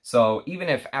 So even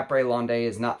if Apres L'Ondee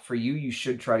is not for you, you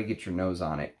should try to get your nose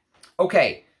on it.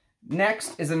 Okay,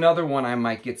 next is another one I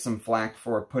might get some flack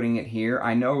for putting it here.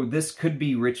 I know this could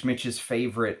be Rich Mitch's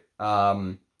favorite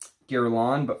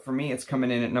Guerlain, but for me it's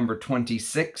coming in at number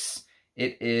 26.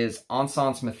 It is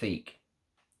Encens Mythique.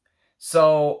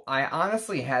 So I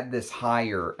honestly had this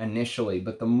higher initially,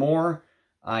 but the more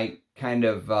I kind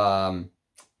of,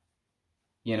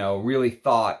 you know, really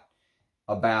thought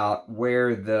about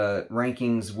where the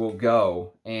rankings will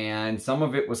go, and some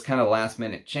of it was kind of last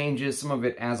minute changes, some of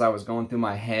it as I was going through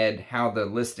my head, how the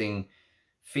listing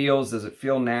feels. Does it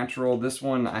feel natural? This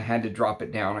one I had to drop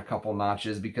it down a couple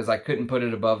notches because I couldn't put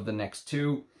it above the next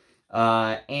two.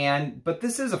 But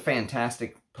this is a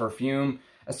fantastic perfume,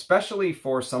 especially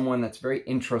for someone that's very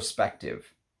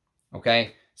introspective.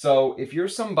 Okay, So if you're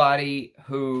somebody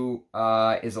who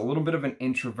is a little bit of an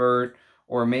introvert,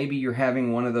 or maybe you're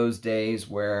having one of those days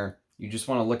where you just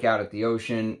want to look out at the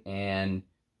ocean and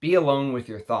be alone with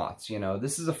your thoughts, you know,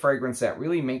 this is a fragrance that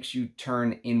really makes you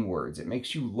turn inwards. It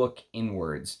makes you look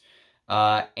inwards.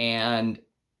 And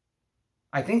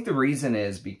I think the reason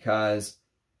is because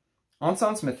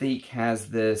Encens Mythique has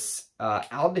this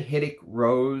aldehydic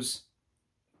rose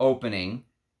opening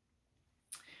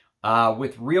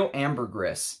with real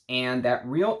ambergris. And that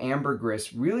real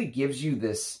ambergris really gives you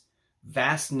this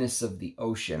vastness of the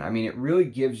ocean. I mean, it really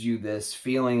gives you this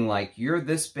feeling like you're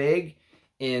this big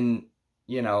in,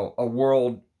 you know, a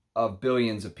world of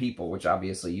billions of people, which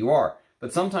obviously you are.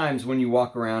 But sometimes when you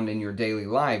walk around in your daily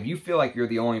life, you feel like you're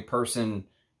the only person,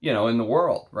 you know, in the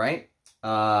world, right?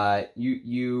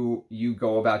 You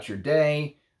go about your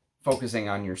day focusing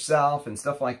on yourself and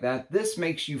stuff like that. This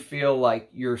makes you feel like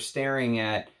you're staring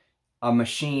at a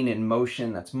machine in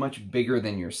motion that's much bigger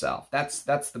than yourself. That's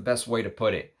the best way to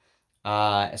put it.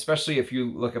 Especially if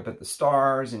you look up at the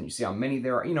stars and you see how many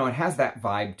there are. You know, it has that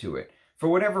vibe to it for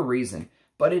whatever reason.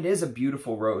 But it is a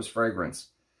beautiful rose fragrance.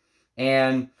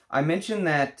 And I mentioned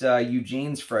that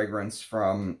Eugene's fragrance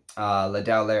from Le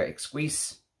Dauler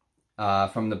Exquise,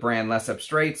 from the brand Les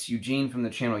Abstraits, Eugene from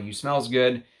the channel You Smells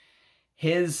Good.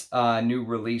 His new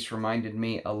release reminded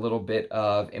me a little bit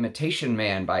of Imitation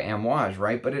Man by Amouage,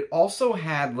 right? But it also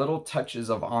had little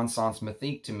touches of Encens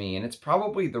Mythique to me, and it's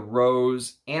probably the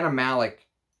rose animalic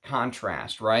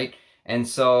contrast, right? And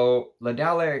so Le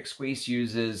Dauler Exquise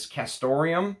uses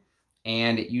castoreum,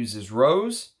 and it uses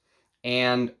rose,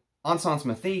 and Encens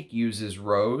Mythique uses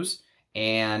rose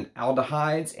and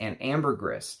aldehydes and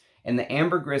ambergris. And the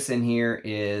ambergris in here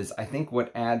is, I think,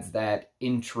 what adds that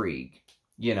intrigue.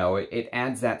 You know, it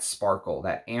adds that sparkle,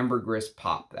 that ambergris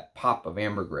pop, that pop of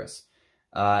ambergris.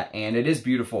 And it is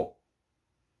beautiful.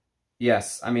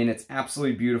 Yes, I mean, it's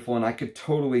absolutely beautiful, and I could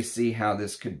totally see how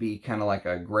this could be kind of like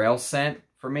a grail scent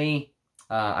for me.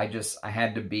 I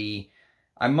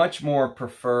much more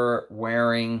prefer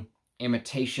wearing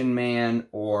Imitation Man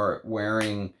or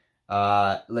wearing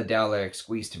Le Dauler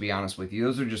Exquise, to be honest with you.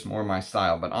 Those are just more my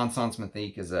style, but Encens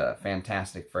Mythique is a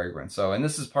fantastic fragrance. So, and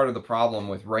this is part of the problem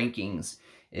with rankings,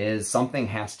 is something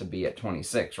has to be at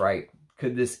 26, right?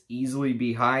 Could this easily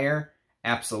be higher?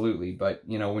 Absolutely, but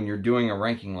you know, when you're doing a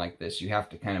ranking like this, you have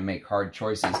to kind of make hard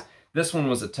choices. This one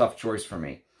was a tough choice for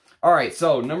me. All right,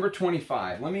 so number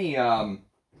 25. Let me turn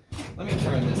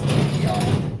this TV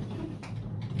off.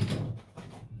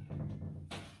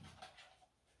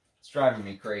 It's driving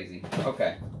me crazy.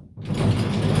 Okay.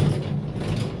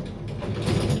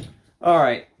 All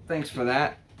right, thanks for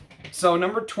that. So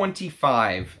number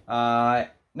 25.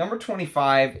 Number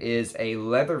 25 is a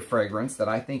leather fragrance that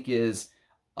I think is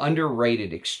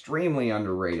underrated, extremely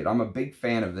underrated. I'm a big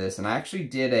fan of this, and I actually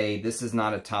did a This Is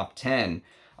Not a Top 10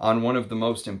 on one of the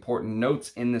most important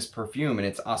notes in this perfume, and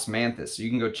it's osmanthus, so you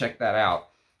can go check that out.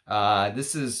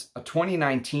 This is a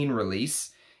 2019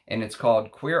 release, and it's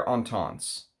called Cuir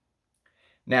Intense.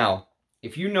 Now,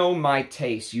 if you know my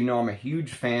taste, you know I'm a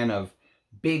huge fan of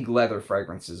big leather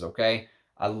fragrances, okay?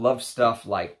 I love stuff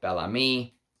like Bel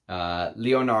Ami,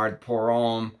 Leonard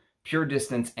Pour-Homme, Pure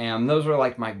Distance M. Those are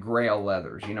like my grail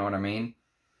leathers, you know what I mean?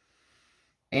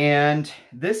 And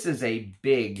this is a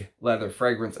big leather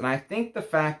fragrance. And I think the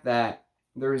fact that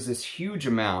there is this huge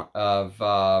amount of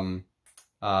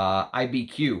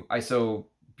IBQ,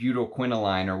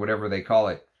 isobutylquinoline, or whatever they call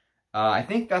it, I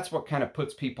think that's what kind of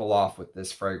puts people off with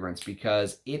this fragrance,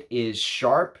 because it is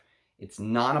sharp, it's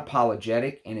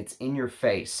non-apologetic, and it's in your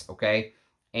face, okay?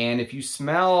 And if you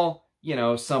smell, you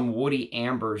know, some woody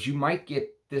ambers, you might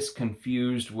get this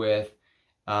confused with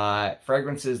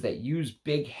fragrances that use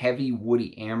big, heavy,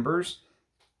 woody ambers.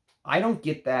 I don't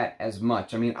get that as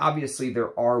much. I mean, obviously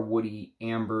there are woody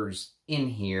ambers in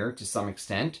here to some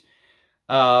extent,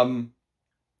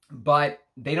 but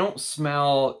they don't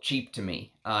smell cheap to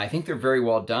me. I think they're very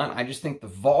well done. I just think the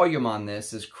volume on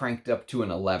this is cranked up to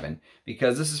an 11,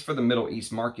 because this is for the Middle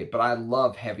East market, but I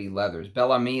love heavy leathers.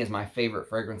 Bel Ami is my favorite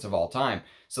fragrance of all time,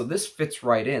 so this fits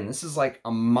right in. This is like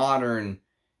a modern,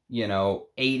 you know,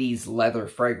 80s leather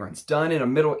fragrance done in a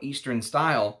Middle Eastern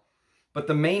style, but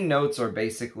the main notes are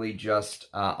basically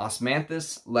just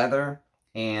osmanthus, leather,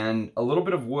 and a little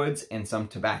bit of woods and some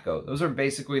tobacco. Those are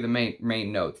basically the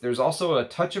main notes. There's also a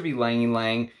touch of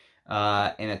ylang-ylang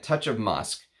and a touch of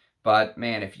musk. But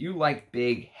man, if you like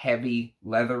big, heavy,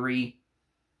 leathery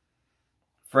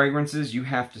fragrances, you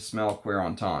have to smell Cuir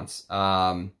Intense.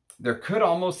 There could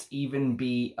almost even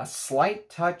be a slight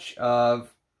touch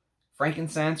of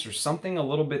frankincense or something a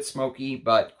little bit smoky,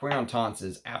 but Cuir Intense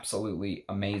is absolutely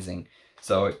amazing.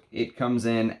 So it comes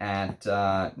in at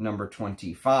number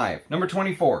 25. Number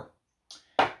 24.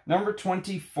 Number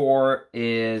 24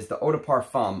 is the Eau de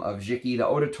Parfum of Jicky. The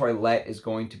Eau de Toilette is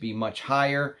going to be much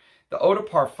higher. The Eau de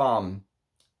Parfum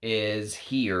is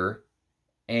here,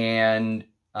 and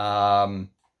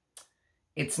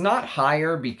it's not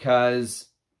higher because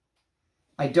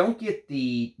I don't get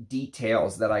the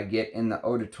details that I get in the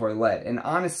Eau de Toilette. And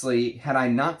honestly, had I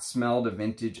not smelled a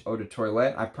vintage Eau de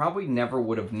Toilette, I probably never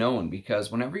would have known,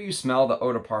 because whenever you smell the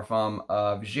Eau de Parfum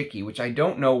of Jicky, which I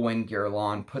don't know when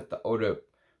Guerlain put the Eau de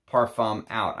Parfum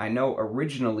out. I know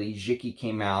originally Jicky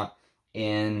came out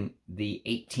in the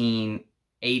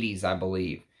 1880s, I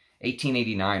believe.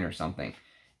 1889 or something.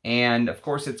 And of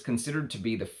course, it's considered to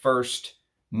be the first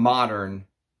modern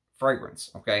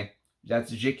fragrance, okay?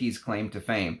 That's Jicky's claim to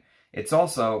fame. It's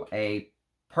also a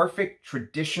perfect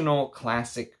traditional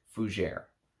classic fougere,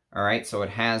 all right? So it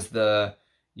has the,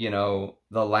 you know,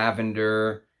 the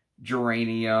lavender,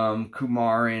 geranium,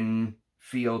 coumarin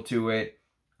feel to it,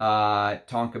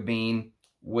 tonka bean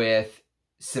with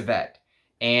civet.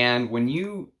 And when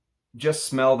you just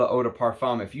smell the Eau de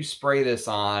Parfum, if you spray this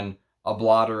on a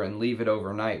blotter and leave it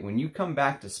overnight, when you come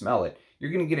back to smell it,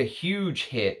 you're going to get a huge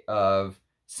hit of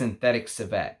synthetic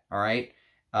civet, all right?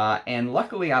 And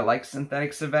luckily I like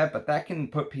synthetic civet, but that can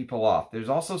put people off. There's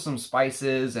also some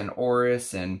spices and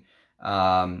orris, and,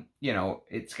 you know,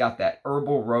 it's got that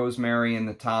herbal rosemary in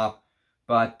the top.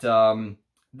 But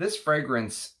this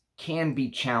fragrance can be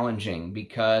challenging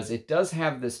because it does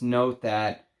have this note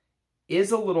that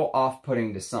is a little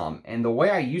off-putting to some. And the way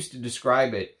I used to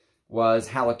describe it was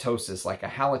halitosis, like a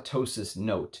halitosis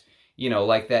note. You know,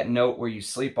 like that note where you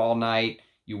sleep all night,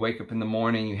 you wake up in the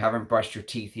morning, you haven't brushed your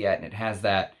teeth yet, and it has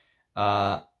that,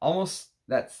 almost,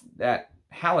 that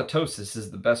halitosis is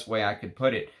the best way I could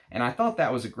put it. And I thought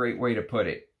that was a great way to put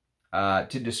it,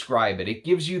 to describe it. It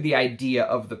gives you the idea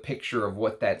of the picture of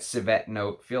what that civet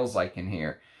note feels like in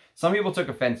here. Some people took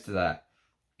offense to that,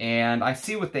 and I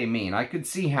see what they mean. I could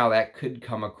see how that could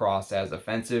come across as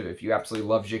offensive. If you absolutely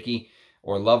love Jicky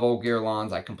or love old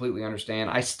Guerlains, I completely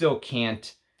understand. I still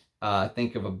can't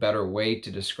think of a better way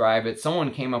to describe it.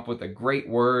 Someone came up with a great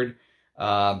word,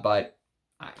 but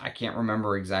I can't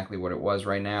remember exactly what it was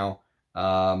right now.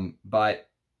 But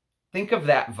think of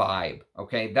that vibe,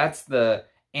 okay? That's the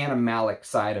animalic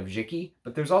side of Jicky,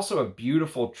 but there's also a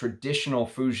beautiful traditional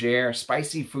fougere,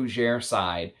 spicy fougere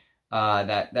side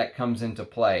that comes into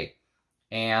play.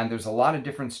 And there's a lot of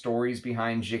different stories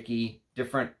behind Jicky,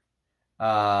 different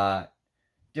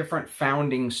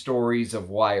founding stories of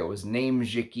why it was named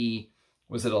Jicky.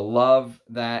 Was it a love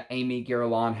that Aimé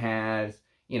Guerlain had?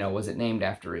 You know, was it named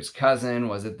after his cousin?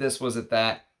 Was it this? Was it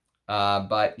that?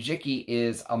 But Jicky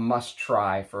is a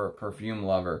must-try for a perfume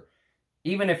lover.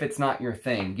 Even if it's not your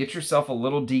thing, get yourself a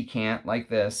little decant like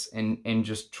this and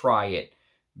just try it.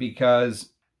 Because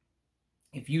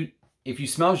if you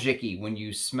smell Jicky when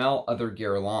you smell other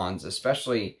Guerlains,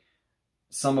 especially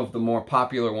some of the more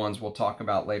popular ones we'll talk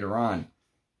about later on,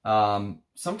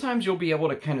 sometimes you'll be able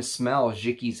to kind of smell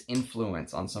Jicky's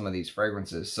influence on some of these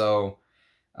fragrances. So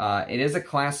it is a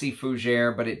classy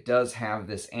fougere, but it does have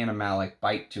this animalic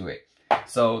bite to it.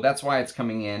 So that's why it's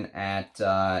coming in at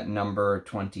number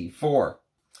 24.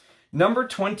 Number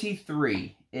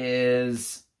 23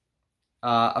 is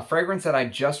a fragrance that I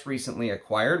just recently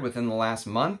acquired within the last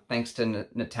month, thanks to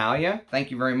Natalia.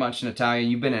 Thank you very much, Natalia.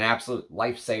 You've been an absolute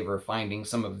lifesaver finding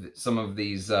some of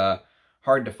these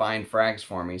hard-to-find frags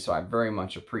for me, so I very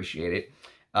much appreciate it.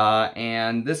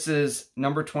 And this is,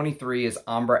 number 23 is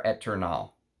Ambre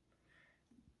Éternel,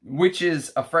 which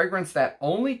is a fragrance that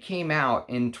only came out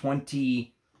in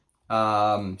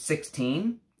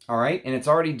 2016, all right? And it's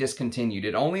already discontinued.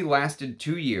 It only lasted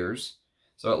 2 years,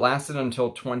 so it lasted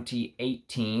until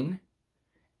 2018.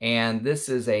 And this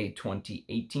is a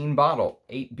 2018 bottle,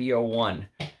 8B01.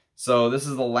 So this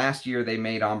is the last year they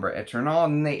made Ambre Éternel,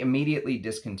 and they immediately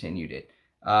discontinued it.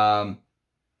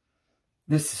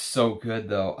 This is so good,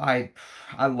 though. I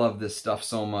love this stuff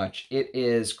so much. It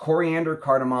is coriander,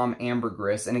 cardamom,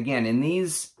 ambergris, and again, in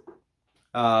these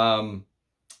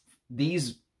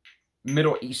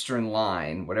Middle Eastern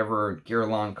line, whatever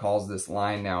Guerlain calls this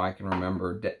line now, I can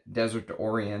remember, Desert to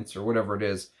Orient or whatever it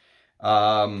is.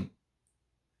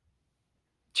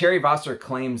 Thierry Vasseur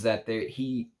claims that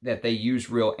they use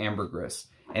real ambergris,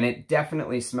 and it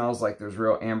definitely smells like there's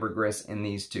real ambergris in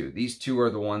these two. These two are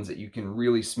the ones that you can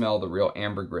really smell the real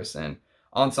ambergris in.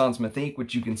 Encens Mythique,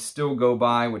 which you can still go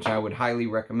buy, which I would highly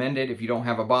recommend it if you don't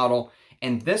have a bottle.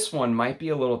 And this one might be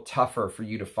a little tougher for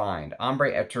you to find.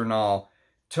 Ambre Éternel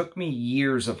took me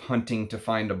years of hunting to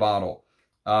find a bottle,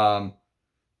 but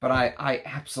I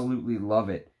absolutely love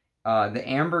it. the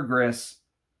ambergris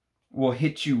will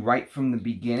hit you right from the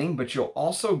beginning, but you'll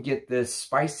also get this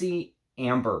spicy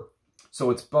amber. So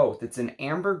it's both. It's an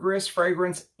ambergris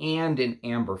fragrance and an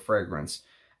amber fragrance.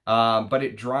 But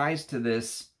it dries to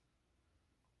this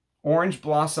orange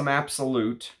blossom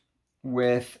absolute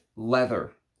with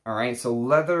leather. All right, so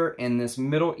leather in this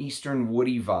Middle Eastern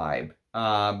woody vibe.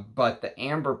 But the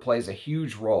amber plays a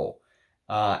huge role.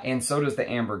 And so does the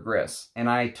ambergris. And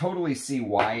I totally see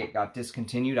why it got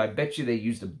discontinued. I bet you they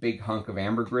used a big hunk of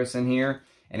ambergris in here,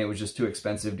 and it was just too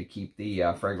expensive to keep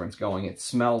the fragrance going. It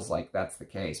smells like that's the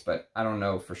case, but I don't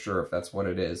know for sure if that's what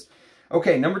it is.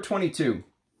 Okay, number 22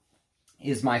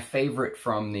 is my favorite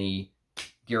from the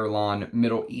Guerlain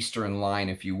Middle Eastern line,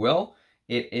 if you will.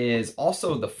 It is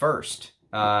also the first.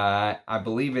 I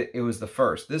believe it was the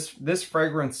first. This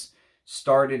fragrance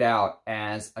started out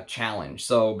as a challenge.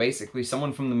 So basically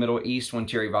someone from the Middle East, when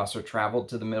Thierry Wasser traveled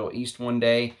to the Middle East one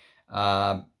day,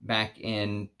 back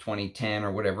in 2010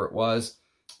 or whatever it was,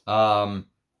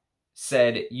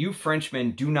 said, "You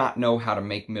Frenchmen do not know how to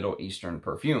make Middle Eastern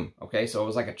perfume." Okay, so it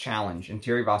was like a challenge, and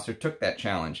Thierry Wasser took that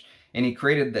challenge, and he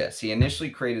created this. He initially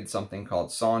created something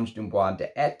called Songe d'un Bois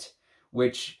de Et,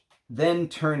 which then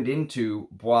turned into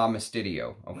Bois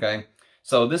Mystérieux, okay?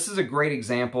 So this is a great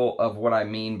example of what I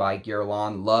mean by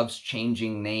Guerlain loves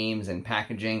changing names and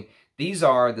packaging. These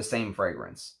are the same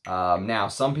fragrance. Now,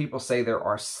 some people say there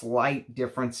are slight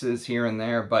differences here and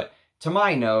there, but to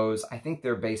my nose, I think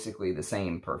they're basically the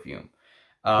same perfume.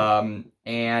 And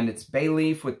it's bay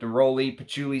leaf with neroli,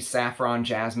 patchouli, saffron,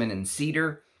 jasmine, and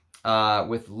cedar,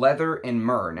 with leather and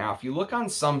myrrh. Now, if you look on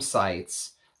some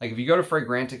sites, like if you go to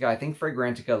Fragrantica, I think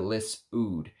Fragrantica lists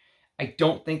oud. I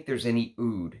don't think there's any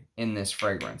oud in this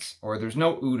fragrance, or there's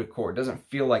no oud accord. It doesn't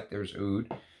feel like there's oud.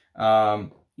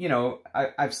 You know,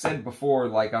 I've said before,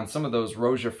 like on some of those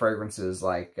Roja fragrances,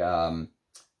 like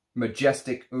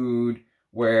Majestic Oud,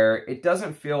 where it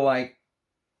doesn't feel like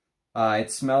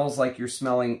it smells like you're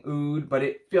smelling oud, but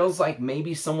it feels like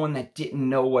maybe someone that didn't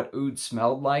know what oud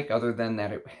smelled like, other than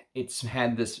that it's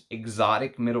had this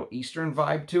exotic Middle Eastern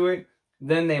vibe to it.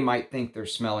 Then they might think they're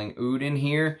smelling oud in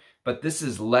here. But this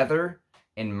is leather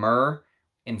and myrrh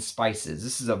and spices.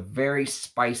 This is a very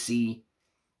spicy,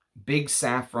 big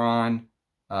saffron.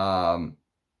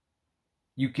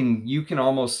 You can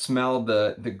almost smell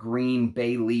the green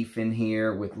bay leaf in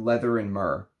here with leather and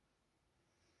myrrh.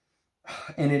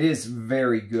 And it is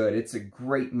very good. It's a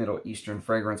great Middle Eastern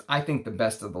fragrance. I think the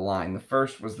best of the line. The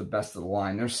first was the best of the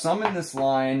line. There's some in this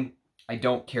line I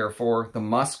don't care for. The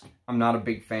musk, I'm not a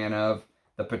big fan of.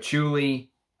 The patchouli,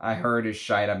 I heard is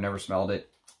shite. I've never smelled it.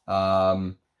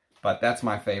 But that's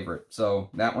my favorite. So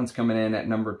that one's coming in at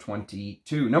number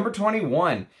 22. Number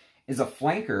 21 is a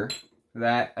flanker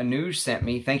that Anuj sent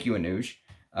me. Thank you, Anuj.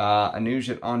 Anuj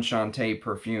at Enchanté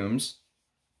Perfumes.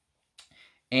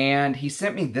 And he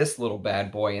sent me this little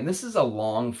bad boy. And this is a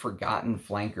long forgotten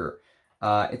flanker.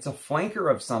 It's a flanker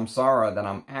of Samsara that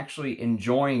I'm actually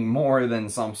enjoying more than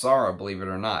Samsara, believe it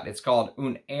or not. It's called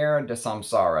Air de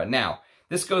Samsara. Now,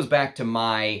 this goes back to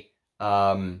my,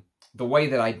 the way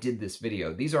that I did this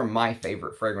video. These are my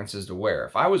favorite fragrances to wear.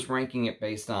 If I was ranking it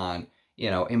based on,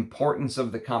 you know, importance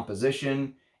of the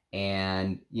composition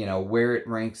and, you know, where it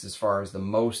ranks as far as the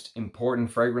most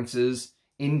important fragrances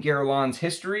in Guerlain's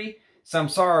history,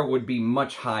 Samsara would be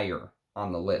much higher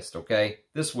on the list, okay?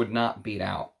 This would not beat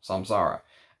out Samsara.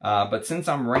 But since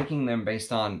I'm ranking them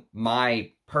based on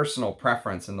my personal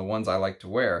preference and the ones I like to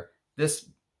wear, this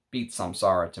beats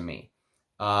Samsara to me.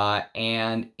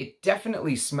 And it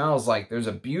definitely smells like there's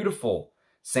a beautiful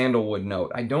sandalwood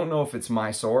note. I don't know if it's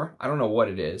Mysore. I don't know what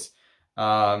it is.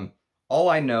 All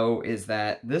I know is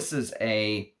that this is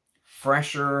a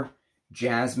fresher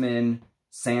jasmine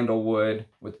sandalwood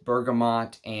with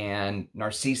bergamot and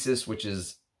narcissus, which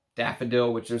is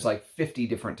daffodil, which there's like 50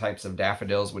 different types of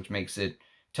daffodils, which makes it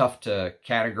tough to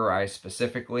categorize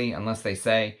specifically unless they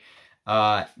say.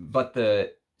 But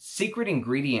the secret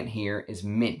ingredient here is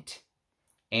mint.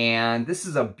 And this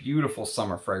is a beautiful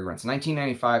summer fragrance.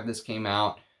 1995, this came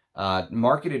out,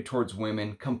 marketed towards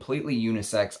women, completely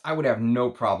unisex. I would have no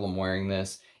problem wearing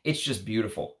this. It's just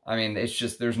beautiful. I mean, it's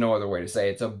just, there's no other way to say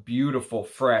it. It's a beautiful,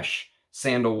 fresh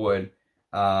sandalwood,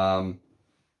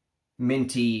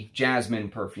 minty jasmine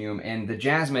perfume. And the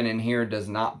jasmine in here does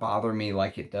not bother me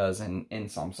like it does in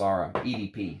Samsara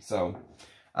EDP. So,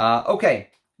 okay.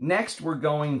 Next, we're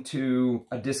going to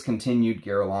a discontinued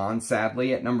Guerlain,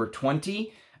 sadly, at number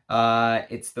 20.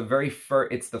 It's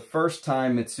the first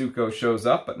time Mitsouko shows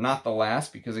up, but not the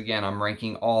last, because again, I'm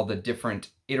ranking all the different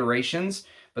iterations.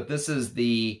 But this is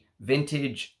the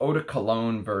vintage Eau de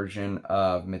Cologne version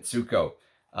of Mitsouko.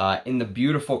 in the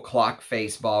beautiful clock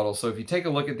face bottle. So if you take a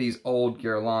look at these old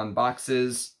Guerlain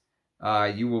boxes,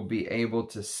 you will be able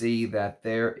to see that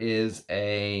there is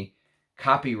a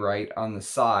copyright on the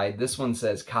side. This one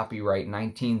says copyright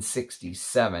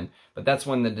 1967, but that's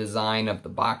when the design of the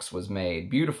box was made.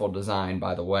 Beautiful design,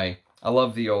 by the way. I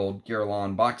love the old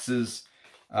Guerlain boxes.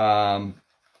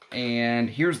 And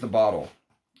here's the bottle.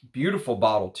 Beautiful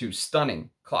bottle too. Stunning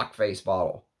clock face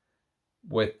bottle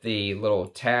with the little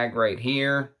tag right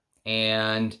here.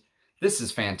 And this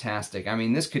is fantastic. I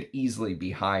mean, this could easily be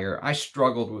higher. I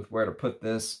struggled with where to put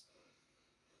this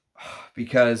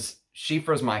because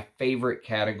Chypre is my favorite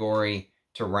category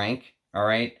to rank, all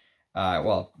right?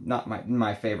 Well, not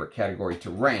my favorite category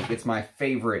to rank. It's my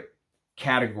favorite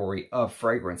category of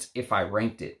fragrance if I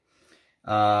ranked it.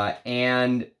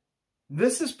 And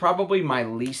this is probably my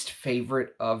least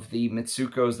favorite of the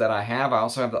Mitsoukos that I have. I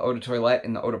also have the Eau de Toilette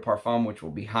and the Eau de Parfum, which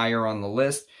will be higher on the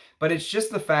list. But it's just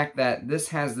the fact that this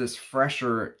has this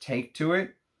fresher take to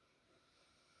it.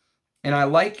 And I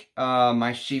like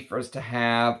my Chypres to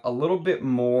have a little bit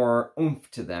more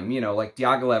oomph to them. You know, like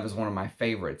Diaghilev is one of my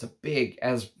favorites. A big,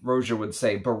 as Roja would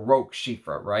say, Baroque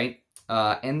Chypre, right?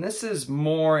 And this is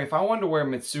more, if I wanted to wear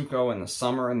Mitsouko in the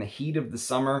summer, in the heat of the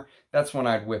summer, that's when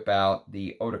I'd whip out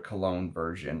the Eau de Cologne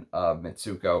version of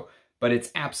Mitsouko. But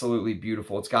it's absolutely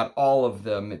beautiful. It's got all of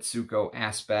the Mitsouko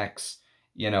aspects.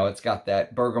 You know, it's got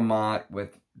that bergamot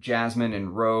with jasmine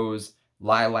and rose,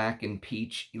 lilac and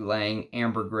peach, ylang,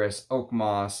 ambergris, oak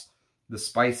moss. The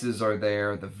spices are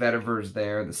there. The vetiver's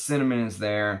there. The cinnamon is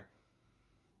there.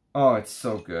 Oh, it's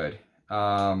so good.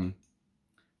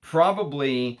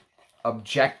 Probably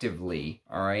objectively,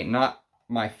 all right, not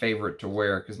my favorite to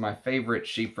wear, because my favorite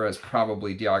Chypre is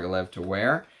probably Diaghilev to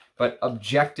wear, but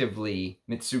objectively,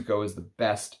 Mitsouko is the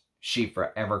best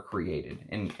Chypre ever created,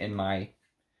 in my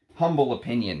humble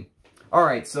opinion. All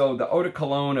right, so the Eau de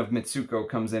Cologne of Mitsouko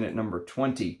comes in at number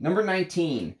 20. Number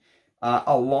 19,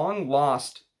 a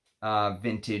long-lost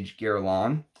vintage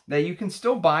Guerlain that you can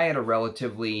still buy at a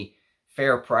relatively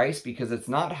fair price because it's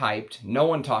not hyped. No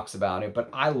one talks about it, but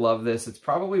I love this. It's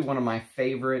probably one of my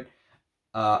favorite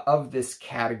of this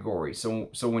category. So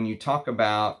when you talk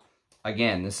about,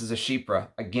 again, this is a Chypre,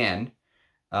 again.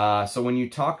 So when you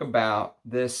talk about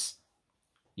this,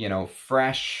 you know,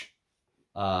 fresh,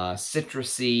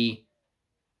 citrusy,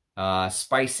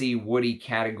 spicy, woody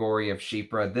category of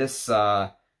Chypre,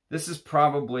 this is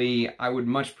probably, I would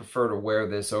much prefer to wear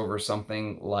this over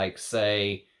something like,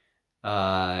 say,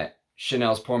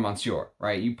 Chanel's Pour Monsieur,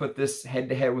 right? You put this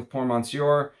head-to-head with Pour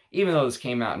Monsieur, even though this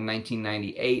came out in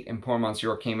 1998 and Pour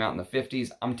Monsieur came out in the 50s,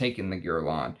 I'm taking the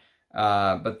Guerlain.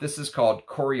 But this is called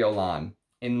Coriolan,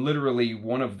 and literally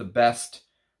one of the best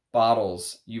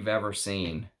bottles you've ever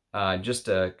seen. Just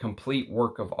a complete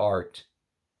work of art.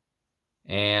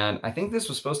 And I think this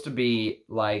was supposed to be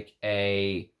like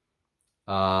a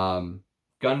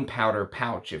gunpowder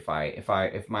pouch, if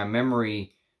my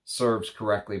memory serves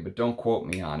correctly, but don't quote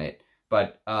me on it.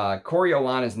 But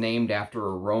Coriolan is named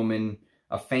after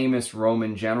a famous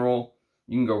Roman general.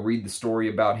 You can go read the story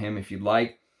about him if you'd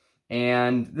like.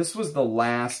 And this was the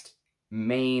last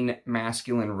main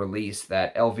masculine release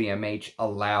that LVMH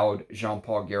allowed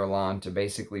Jean-Paul Guerlain to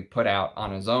basically put out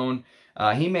on his own.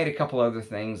 He made a couple other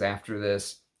things after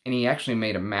this, and he actually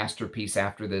made a masterpiece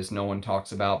after this no one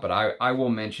talks about, but I will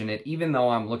mention it. Even though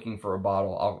I'm looking for a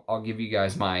bottle, I'll give you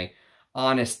guys my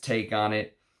honest take on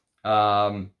it.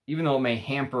 Even though it may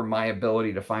hamper my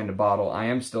ability to find a bottle, I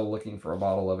am still looking for a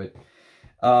bottle of it.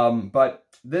 But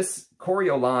this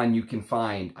Coriolan you can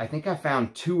find, I think I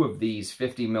found 2 of these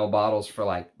 50 ml bottles for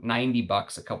like 90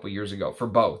 bucks a couple years ago for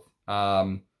both.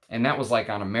 And that was like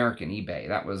on American eBay.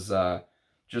 That was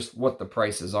just what the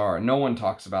prices are. No one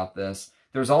talks about this.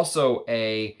 There's also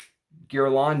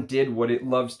Guerlain did what it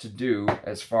loves to do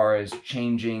as far as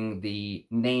changing the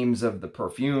names of the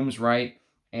perfumes, right?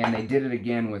 And they did it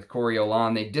again with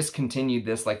Coriolan. They discontinued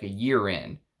this like a year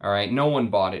in, all right? No one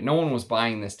bought it. No one was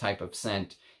buying this type of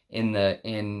scent in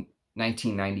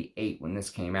 1998 when this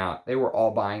came out. They were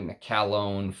all buying the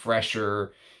Cologne,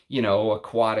 fresher, you know,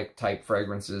 aquatic type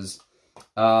fragrances.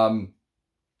 And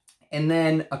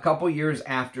then a couple years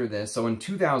after this, so in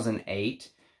 2008,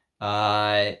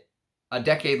 a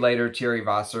decade later, Thierry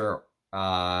Vasser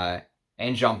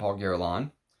and Jean-Paul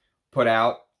Guerlain put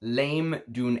out L'Âme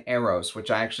d'un Eros, which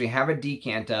I actually have a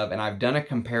decant of, and I've done a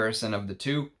comparison of the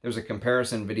two. There's a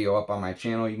comparison video up on my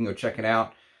channel. You can go check it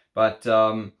out. But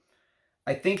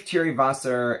I think Thierry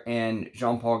Vasser and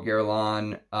Jean-Paul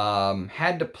Guerlain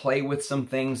had to play with some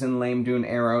things in L'Âme d'un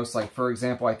Eros. Like, for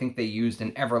example, I think they used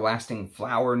an everlasting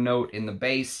flower note in the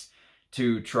base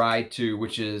to try to,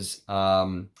 which is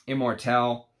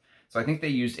Immortelle. So I think they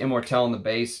used Immortelle in the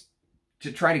base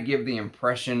to try to give the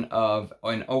impression of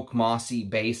an oak mossy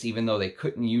base, even though they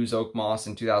couldn't use oak moss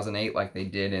in 2008 like they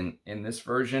did in this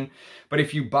version. But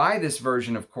if you buy this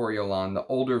version of Coriolan, the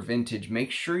older vintage,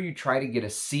 make sure you try to get a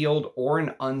sealed or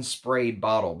an unsprayed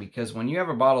bottle, because when you have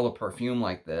a bottle of perfume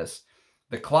like this,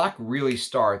 the clock really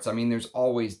starts. I mean, there's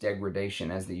always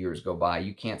degradation as the years go by.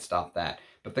 You can't stop that.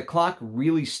 But the clock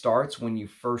really starts when you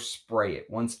first spray it,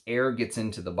 once air gets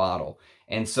into the bottle.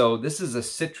 And so this is a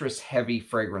citrus-heavy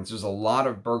fragrance. There's a lot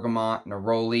of bergamot,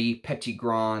 neroli,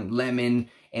 petitgrain, lemon,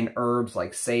 and herbs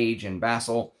like sage and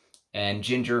basil and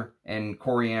ginger and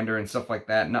coriander and stuff like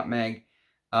that, nutmeg.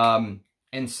 And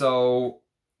so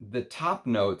the top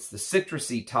notes, the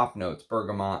citrusy top notes,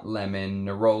 bergamot, lemon,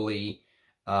 neroli,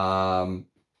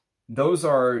 those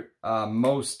are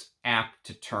most apt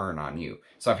to turn on you.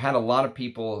 So I've had a lot of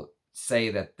people say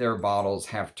that their bottles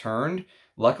have turned.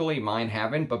 Luckily, mine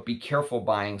haven't, but be careful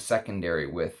buying secondary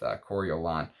with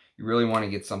Coriolan. You really want to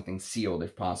get something sealed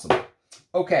if possible.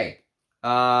 Okay,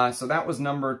 so that was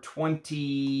number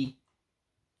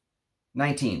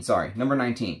 19, sorry. Number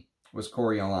 19 was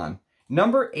Coriolan.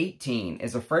 Number 18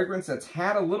 is a fragrance that's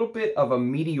had a little bit of a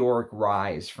meteoric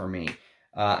rise for me.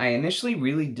 I initially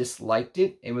really disliked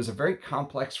it. It was a very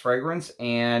complex fragrance,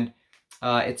 and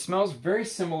it smells very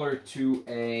similar to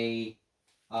a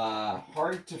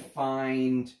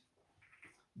hard-to-find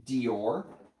Dior,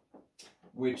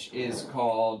 which is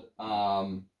called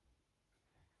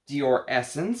Dior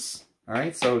Essence. All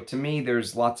right, so to me,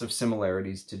 there's lots of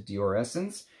similarities to Dior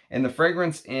Essence. And the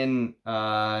fragrance in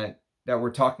that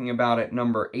we're talking about at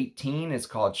number 18 is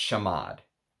called Chamade.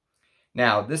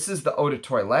 Now, this is the Eau de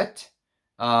Toilette.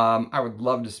 I would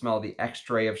love to smell the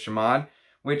Extrait of Chamade,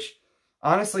 which,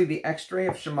 honestly, the Extrait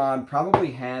of Chamade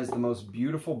probably has the most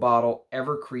beautiful bottle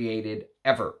ever created,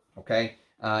 ever, okay?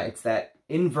 It's that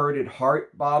inverted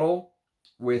heart bottle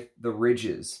with the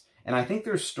ridges. And I think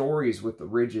there's stories with the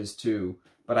ridges, too,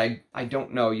 but I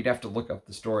don't know. You'd have to look up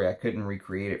the story. I couldn't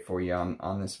recreate it for you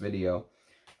on this video.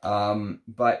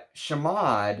 But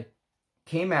Chamade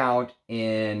came out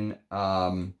in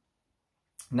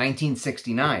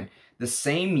 1969. The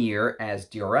same year as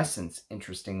Dior Essence,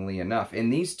 interestingly enough.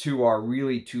 And these two are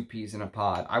really two peas in a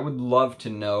pod. I would love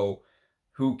to know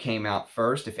who came out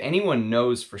first. If anyone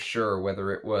knows for sure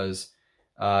whether it was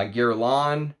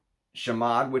Guerlain,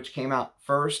 Chamade, which came out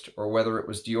first, or whether it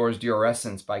was Dior's Dior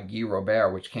Essence by Guy Robert,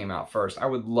 which came out first, I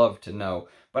would love to know.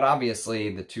 But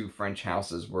obviously, the two French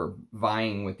houses were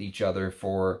vying with each other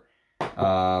for,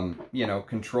 you know,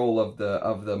 control of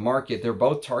the market. They're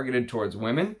both targeted towards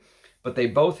women, but they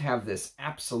both have this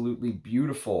absolutely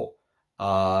beautiful,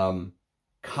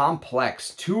 complex,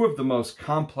 two of the most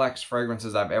complex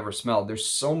fragrances I've ever smelled. There's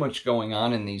so much going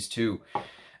on in these two.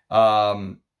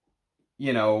 You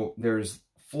know, there's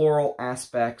floral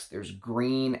aspects, there's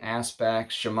green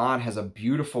aspects. Chamade has a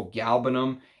beautiful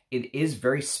galbanum. It is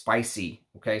very spicy,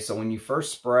 okay? So when you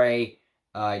first spray,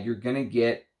 you're going to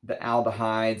get the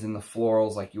aldehydes and the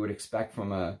florals like you would expect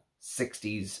from a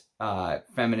 60s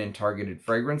feminine targeted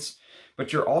fragrance.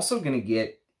 But you're also going to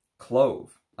get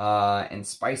clove and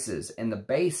spices, and the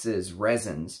base is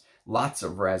resins, lots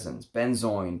of resins,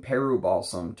 benzoin, Peru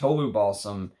balsam, Tolu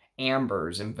balsam,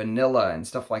 ambers, and vanilla and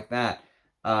stuff like that,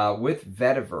 with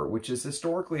vetiver, which is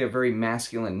historically a very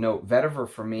masculine note. Vetiver,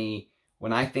 for me,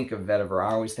 when I think of vetiver,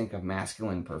 I always think of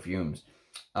masculine perfumes,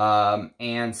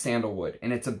 and sandalwood.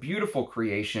 And it's a beautiful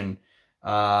creation.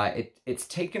 It's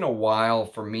taken a while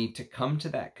for me to come to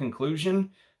that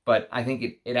conclusion, but I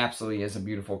think it absolutely is a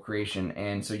beautiful creation.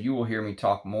 And so you will hear me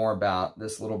talk more about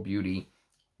this little beauty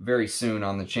very soon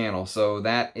on the channel. So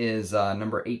that is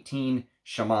number 18,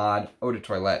 Chamade Eau de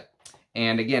Toilette.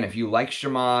 And again, if you like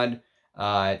Chamade,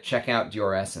 check out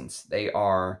Dior Essence. They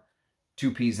are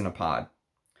two peas in a pod.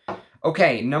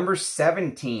 Okay, number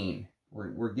 17.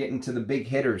 We're getting to the big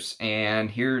hitters,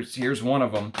 and here's one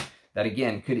of them that,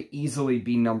 again, could easily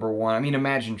be number one. I mean,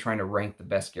 imagine trying to rank the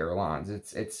best Guerlains.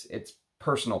 It's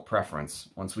personal preference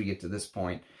once we get to this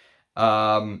point.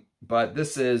 But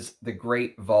this is the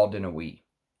Great Val de Nuit.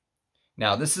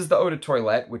 Now, this is the Eau de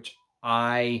Toilette, which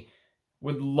I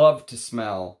would love to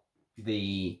smell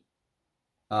the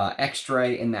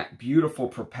Extrait in that beautiful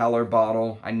propeller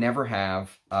bottle. I never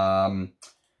have.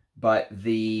 But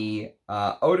the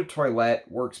Eau de Toilette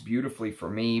works beautifully for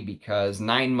me because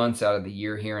 9 months out of the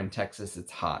year here in Texas,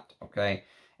 it's hot, okay?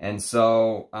 And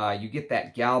so you get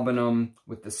that galbanum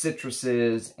with the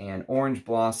citruses and orange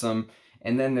blossom.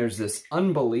 And then there's this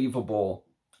unbelievable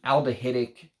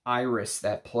aldehydic iris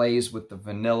that plays with the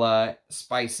vanilla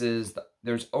spices.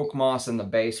 There's oak moss in the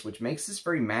base, which makes this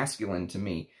very masculine to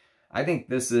me. I think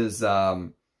this is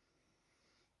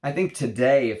I think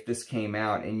today, if this came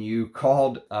out and you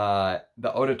called the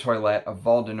Eau de Toilette of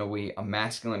Val de Nuit a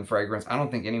masculine fragrance, I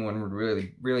don't think anyone would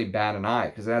really bat an eye,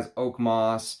 because it has oak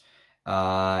moss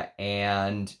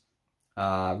and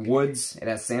woods. It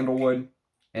has sandalwood.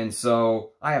 And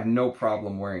so I have no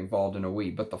problem wearing Val de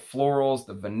Nuit. But the florals,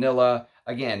 the vanilla,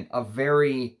 again, a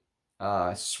very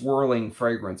swirling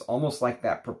fragrance, almost like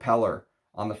that propeller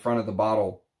on the front of the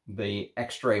bottle, the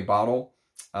Extrait bottle.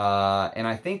 And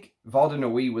I think Val de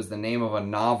Nuit was the name of a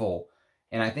novel,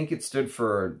 and I think it stood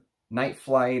for Night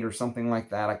Flight or something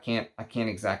like that. I can't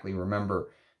exactly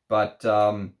remember. But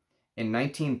in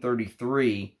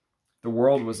 1933, the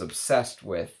world was obsessed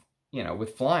with,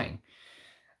 with flying.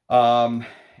 And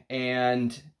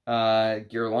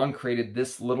Guerlain created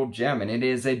this little gem, and it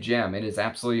is a gem. It is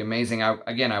absolutely amazing.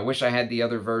 Again, I wish I had the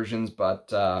other versions, but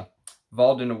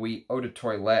Val de Nuit Eau de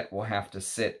Toilette will have to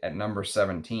sit at number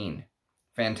 17.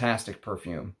 Fantastic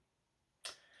perfume.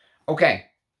 Okay,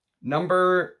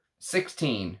 number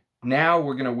 16. Now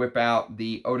we're going to whip out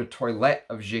the Eau de Toilette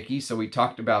of Jicky. So we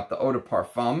talked about the Eau de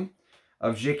Parfum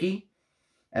of Jicky.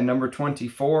 At number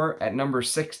 24, at number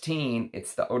 16,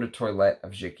 it's the Eau de Toilette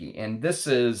of Jicky. And this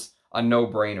is a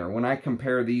no-brainer. When I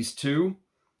compare these two,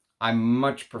 I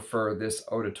much prefer this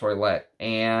Eau de Toilette.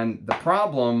 And the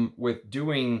problem with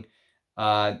doing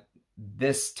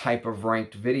this type of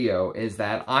ranked video is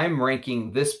that I'm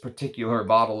ranking this particular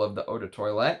bottle of the Eau de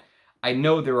Toilette. I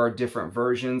know there are different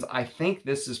versions. I think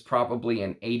this is probably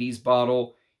an 80s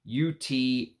bottle.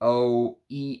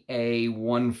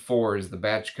 UTOEA14 is the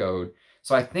batch code.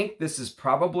 So I think this is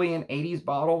probably an 80s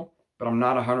bottle, but I'm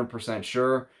not 100%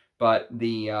 sure. But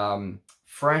the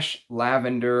fresh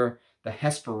lavender, the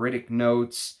hesperidic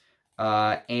notes,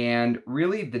 and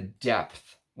really the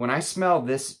depth. When I smell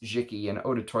this Jicky in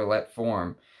Eau de Toilette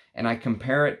form, and I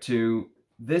compare it to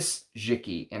this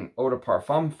Jicky in Eau de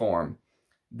Parfum form,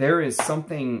 there is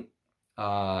something,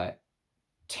 almost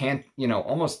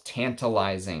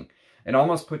tantalizing. It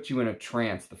almost puts you in a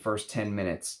trance the first 10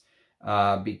 minutes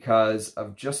because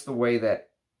of just the way that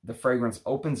the fragrance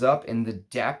opens up and the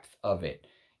depth of it.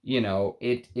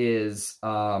 It is...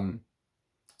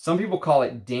 some people call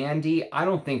it dandy. I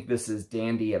don't think this is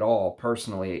dandy at all,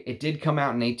 personally. It did come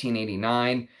out in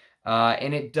 1889,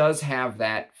 and it does have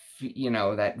that,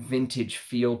 that vintage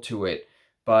feel to it.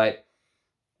 But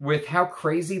with how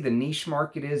crazy the niche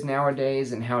market is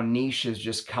nowadays and how niche is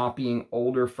just copying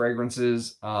older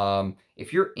fragrances,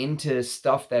 if you're into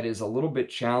stuff that is a little bit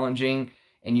challenging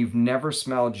and you've never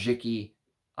smelled Jicky,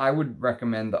 I would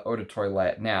recommend the Eau de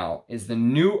Toilette. Now, is the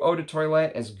new Eau de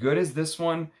Toilette as good as this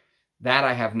one? That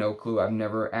I have no clue. I've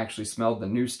never actually smelled the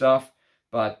new stuff.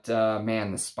 But,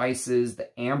 man, the spices, the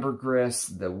ambergris,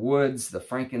 the woods, the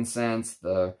frankincense,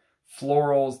 the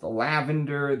florals, the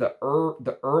lavender, the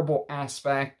herbal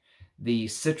aspect, the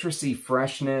citrusy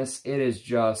freshness. It is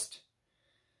just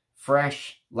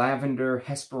fresh, lavender,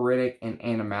 hesperidic, and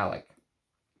animalic.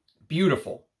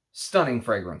 Beautiful. Stunning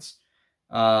fragrance.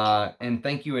 And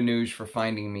thank you, Anuj, for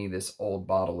finding me this old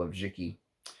bottle of Jicky.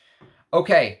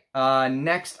 Okay,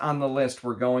 next on the list,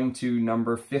 we're going to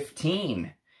number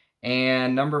 15.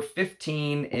 And number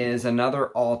 15 is another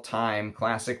all-time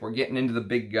classic. We're getting into the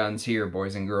big guns here,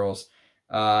 boys and girls.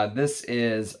 This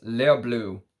is Le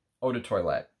Bleu Eau de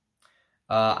Toilette.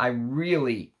 I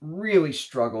really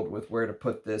struggled with where to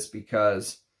put this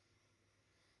because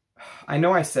I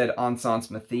know I said Encens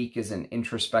Mythique is an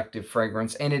introspective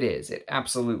fragrance, and it is. It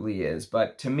absolutely is.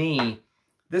 But to me,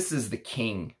 this is the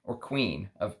king or queen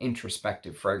of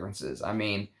introspective fragrances. I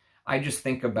mean, I just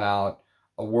think about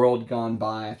a world gone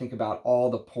by. I think about all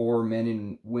the poor men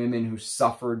and women who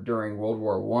suffered during World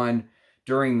War I,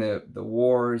 during the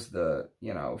wars, the,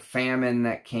 famine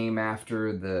that came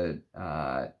after, the,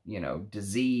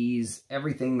 disease,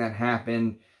 everything that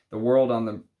happened, the world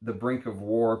on the brink of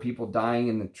war, people dying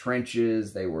in the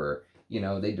trenches. They were,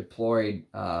 they deployed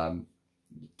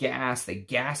gas. They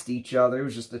gassed each other. It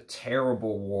was just a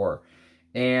terrible war.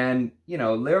 And,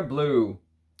 Le Bleu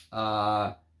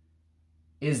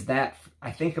is that,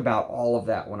 I think about all of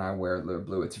that when I wear Le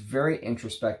Bleu. It's very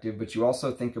introspective, but you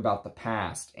also think about the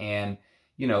past. And,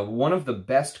 one of the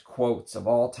best quotes of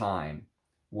all time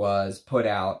was put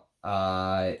out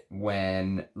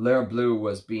when Le Bleu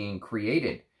was being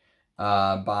created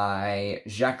by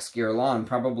Jacques Guerlain,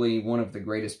 probably one of the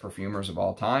greatest perfumers of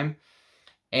all time.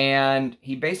 And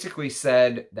he basically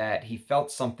said that he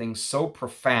felt something so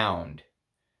profound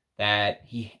that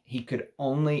he could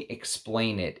only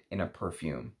explain it in a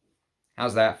perfume.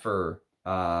 How's that for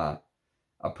a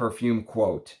perfume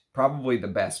quote? Probably the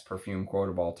best perfume quote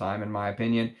of all time, in my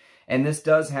opinion. And this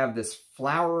does have this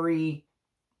flowery,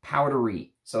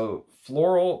 powdery, so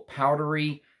floral,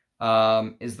 powdery,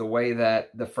 is the way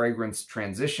that the fragrance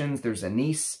transitions. There's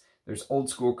anise, there's old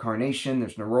school carnation,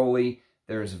 there's neroli,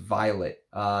 there's violet.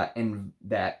 And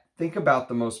that, think about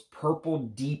the most purple,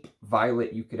 deep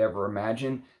violet you could ever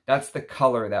imagine. That's the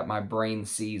color that my brain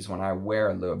sees when I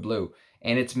wear Le Bleu.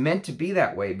 And it's meant to be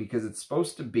that way because it's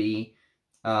supposed to be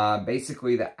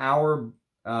basically the hour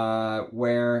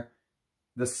where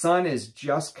the sun is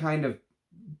just kind of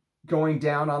going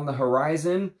down on the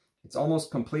horizon. It's almost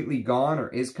completely gone, or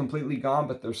is completely gone,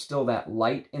 but there's still that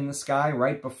light in the sky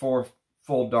right before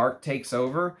full dark takes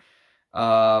over.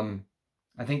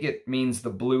 I think it means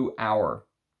the blue hour,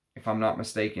 if I'm not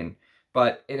mistaken.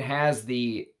 But it has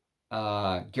the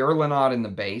Guerlain in the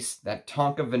base, that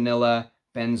Tonka vanilla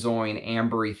benzoin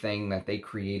ambery thing that they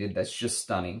created that's just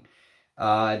stunning.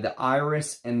 The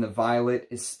iris and the violet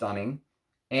is stunning.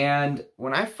 And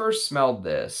when I first smelled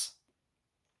this,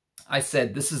 I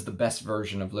said, this is the best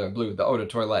version of Le Bleu, the Eau de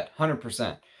Toilette,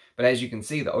 100%. But as you can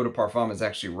see, the Eau de Parfum is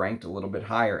actually ranked a little bit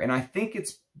higher. And I think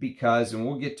it's because, and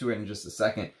we'll get to it in just a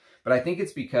second, but I think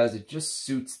it's because it just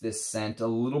suits this scent a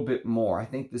little bit more. I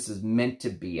think this is meant to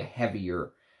be a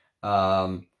heavier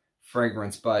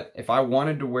fragrance. But if I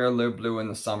wanted to wear Le Bleu in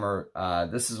the summer,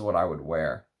 this is what I would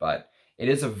wear. But it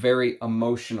is a very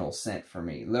emotional scent for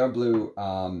me. Le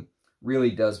Bleu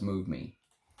really does move me.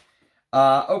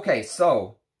 Okay,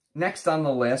 so next on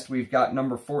the list, we've got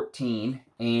number 14,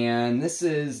 and this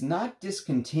is not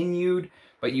discontinued,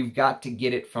 but you've got to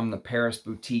get it from the Paris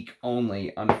boutique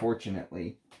only,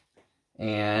 unfortunately.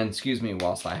 And excuse me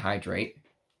whilst I hydrate.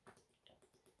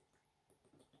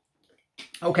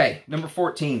 Okay, number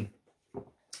 14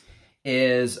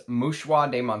 is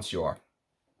Mouchoir de Monsieur.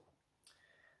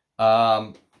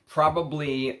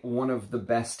 Probably one of the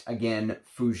best, again,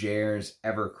 fougères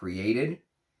ever created.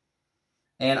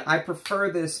 And I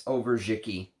prefer this over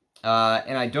Jicky.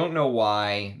 And I don't know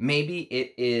why. Maybe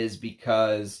it is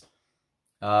because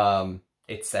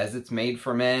it says it's made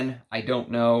for men. I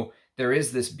don't know. There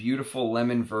is this beautiful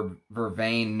lemon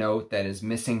vervain note that is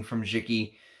missing from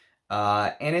Jicky.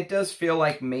 And it does feel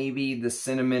like maybe the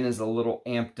cinnamon is a little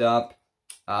amped up.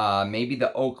 Maybe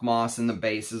the oak moss in the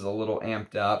base is a little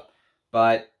amped up.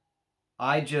 But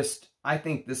I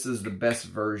think this is the best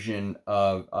version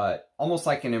of, almost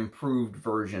like an improved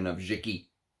version of Jicky.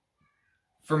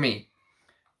 For me.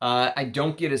 I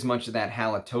don't get as much of that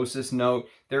halitosis note.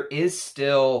 There is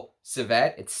still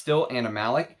civet. It's still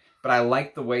animalic. But I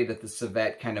like the way that the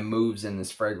civet kind of moves in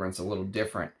this fragrance a little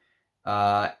different.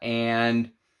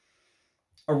 And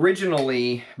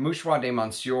originally, Mouchoir de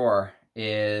Monsieur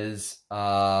is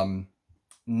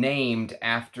named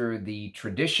after the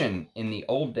tradition in the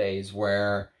old days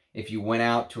where if you went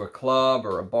out to a club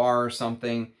or a bar or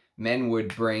something, men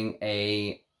would bring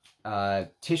a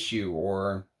tissue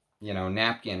or, you know,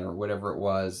 napkin or whatever it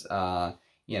was,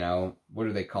 you know, what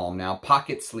do they call them now?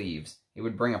 Pocket sleeves. They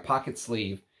would bring a pocket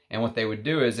sleeve. And what they would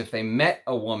do is if they met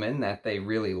a woman that they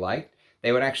really liked,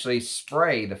 they would actually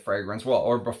spray the fragrance. Well,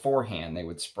 or beforehand, they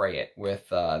would spray it with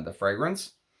the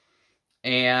fragrance.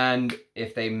 And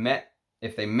if they met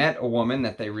a woman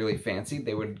that they really fancied,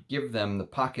 they would give them the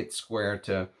pocket square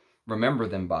to remember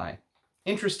them by.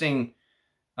 Interesting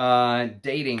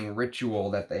dating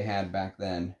ritual that they had back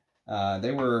then.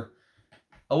 They were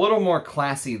a little more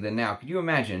classy than now. Could you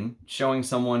imagine showing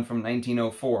someone from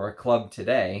 1904 a club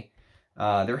today?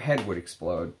 Their head would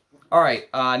explode. All right,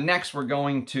 next we're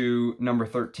going to number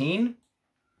 13.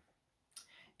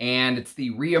 And it's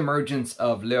the re-emergence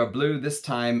of Le Bleu, this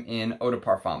time in Eau de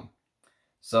Parfum.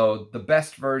 So the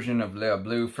best version of Le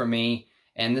Bleu for me.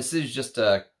 And this is just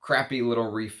a crappy little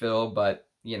refill, but,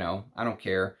 you know, I don't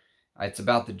care. It's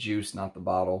about the juice, not the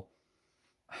bottle.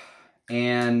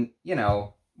 And, you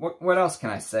know, what else can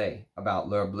I say about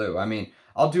Le Bleu? I mean,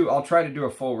 I'll try to do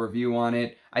a full review on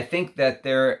it. I think that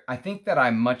I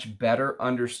much better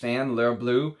understand Le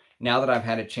Bleu now that I've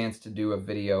had a chance to do a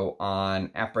video on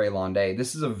Apres L'Ondee.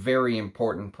 This is a very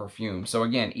important perfume. So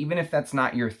again, even if that's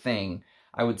not your thing,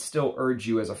 I would still urge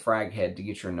you as a frag head to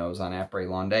get your nose on Apres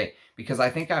L'Ondee, because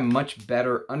I think I much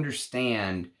better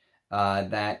understand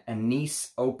that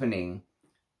anise opening,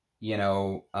 you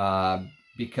know,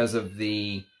 because of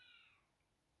the...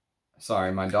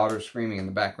 Sorry, my daughter's screaming in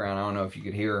the background. I don't know if you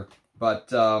could hear. But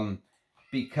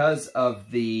because of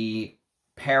the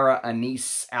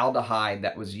para-anise aldehyde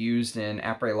that was used in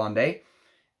Apres L'Ondee,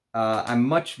 I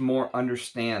much more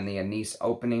understand the anise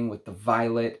opening with the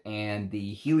violet and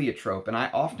the heliotrope. And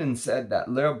I often said that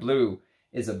Le Bleu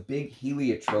is a big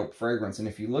heliotrope fragrance. And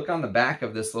if you look on the back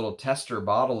of this little tester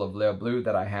bottle of Le Bleu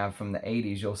that I have from the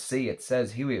 80s, you'll see it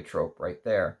says heliotrope right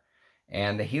there.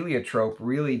 And the heliotrope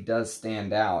really does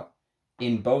stand out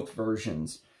in both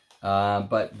versions.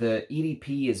 But the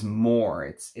EDP is more.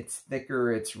 It's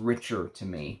thicker, it's richer to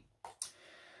me.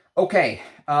 Okay,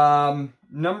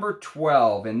 number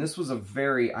 12, and this was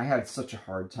I had such a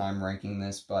hard time ranking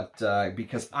this, but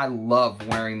because I love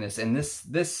wearing this, and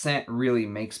this scent really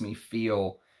makes me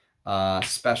feel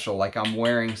special, like I'm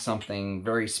wearing something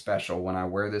very special when I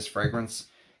wear this fragrance,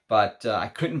 but I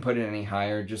couldn't put it any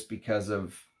higher just because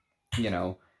of, you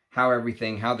know, how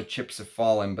the chips have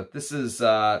fallen. But this is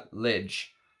Lidge,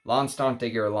 L'Instant de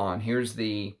Guerlain. Here's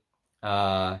the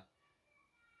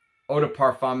Eau de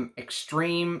Parfum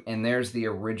Extreme, and there's the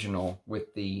original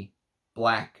with the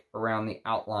black around the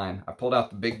outline. I pulled out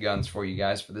the big guns for you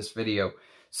guys for this video.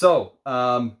 So,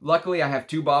 luckily I have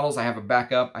 2 bottles. I have a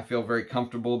backup. I feel very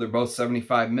comfortable. They're both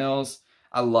 75 mils.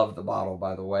 I love the bottle,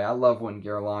 by the way. I love when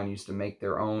Guerlain used to make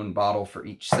their own bottle for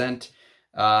each scent.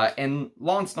 And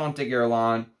L'Instant de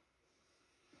Guerlain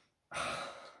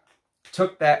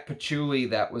took that patchouli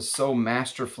that was so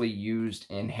masterfully used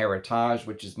in Heritage,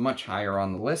 which is much higher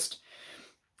on the list.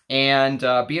 And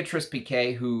Beatrice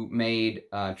Piquet, who made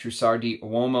Trussard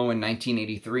d'Uomo in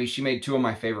 1983, she made 2 of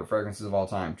my favorite fragrances of all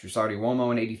time. Trussard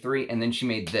d'Uomo in 83, and then she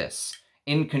made this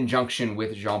in conjunction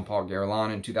with Jean-Paul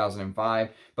Guerlain in 2005.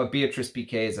 But Beatrice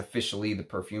Piquet is officially the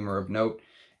perfumer of note.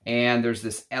 And there's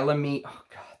this Elemi, oh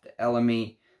God, the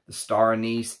Elemi, the star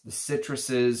anise, the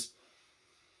citruses,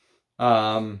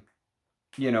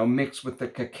 you know, mixed with the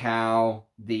cacao,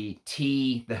 the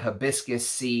tea, the hibiscus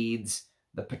seeds,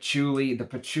 the patchouli. The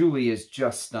patchouli is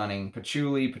just stunning.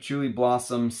 Patchouli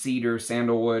blossom, cedar,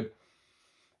 sandalwood.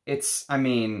 It's, I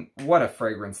mean, what a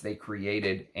fragrance they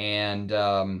created. And,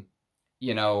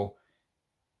 you know,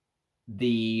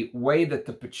 the way that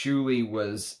the patchouli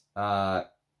was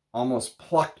almost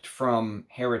plucked from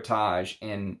Heritage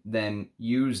and then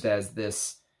used as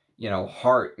this, you know,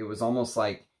 heart. It was almost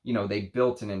like, you know, they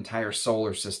built an entire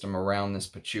solar system around this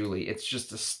patchouli. It's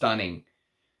just a stunning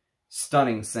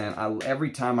scent.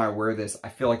 Every time I wear this, I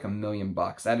feel like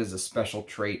 $1,000,000. That is a special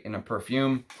trait in a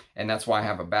perfume, and that's why I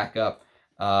have a backup.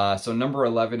 So number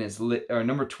 11 is,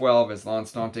 number 12 is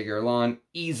L'Instant de Guerlain.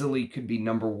 Easily could be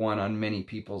number 1 on many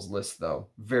people's lists, though.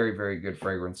 Very, very good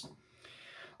fragrance.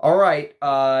 All right,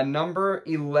 number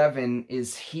 11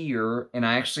 is here, and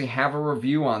I actually have a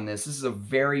review on this. This is a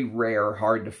very rare,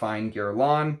 hard-to-find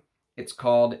Guerlain. It's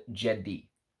called Jeddi.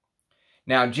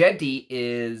 Now, Jeddi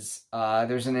is,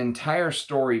 there's an entire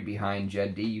story behind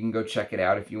Jeddi. You can go check it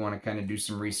out if you want to kind of do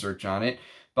some research on it.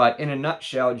 But in a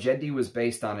nutshell, Jeddi was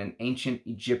based on an ancient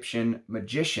Egyptian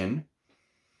magician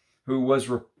who was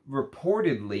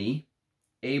reportedly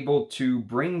able to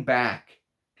bring back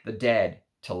the dead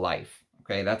to life.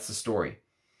 Okay, that's the story.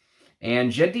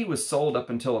 And Jeddi was sold up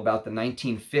until about the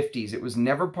 1950s. It was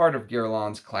never part of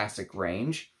Guerlain's classic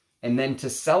range. And then to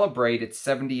celebrate its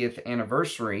 70th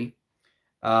anniversary,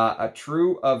 a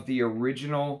true of the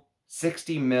original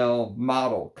 60 ml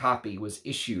model copy was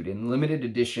issued in limited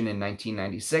edition in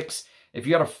 1996. If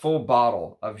you got a full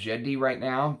bottle of Jeddi right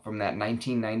now from that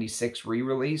 1996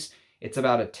 re-release, it's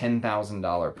about a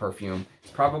 $10,000 perfume.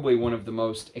 It's probably one of the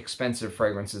most expensive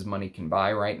fragrances money can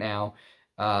buy right now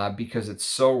because it's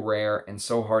so rare and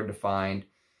so hard to find.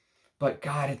 But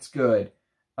God, it's good.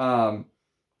 Aldehydes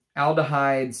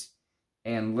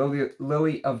and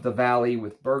lily of the valley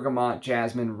with bergamot,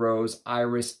 jasmine, rose,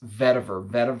 iris, vetiver.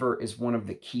 Vetiver is one of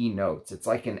the key notes. It's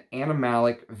like an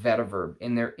animalic vetiver,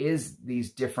 and there is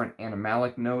these different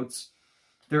animalic notes.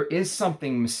 There is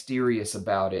something mysterious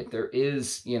about it. There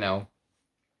is, you know,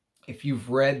 if you've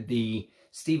read the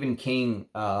Stephen King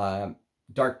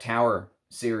Dark Tower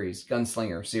series,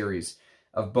 Gunslinger series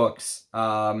of books,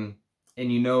 and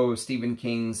you know Stephen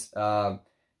King's,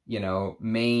 you know,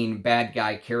 main bad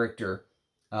guy character,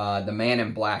 the Man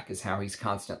in Black is how he's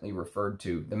constantly referred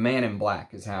to. The Man in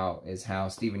Black is how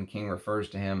Stephen King refers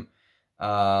to him.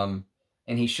 And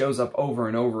he shows up over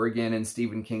and over again in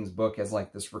Stephen King's book as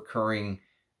like this recurring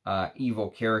evil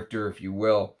character, if you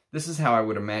will. This is how I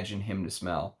would imagine him to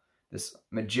smell. This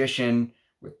magician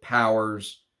with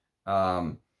powers,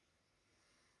 but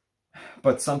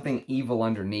something evil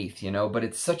underneath, you know. But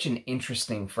it's such an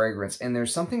interesting fragrance, and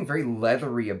there's something very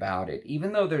leathery about it.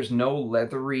 Even though there's no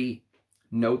leathery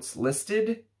notes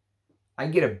listed, I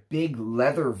get a big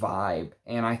leather vibe,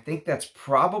 and I think that's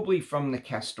probably from the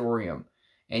castoreum.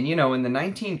 And, you know, in the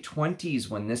 1920s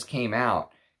when this came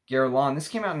out, Guerlain, this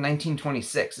came out in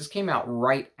 1926. This came out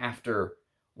right after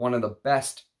one of the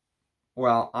best,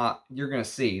 well, you're going to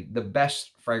see, the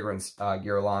best fragrance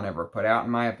Guerlain ever put out,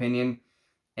 in my opinion.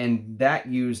 And that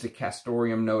used a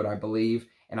castoreum note, I believe.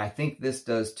 And I think this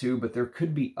does too, but there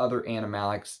could be other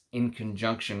animalics in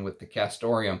conjunction with the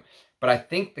castoreum. But I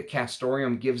think the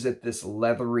castoreum gives it this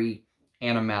leathery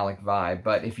animalic vibe.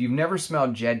 But if you've never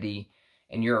smelled Jicky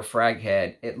and you're a frag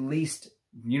head, at least,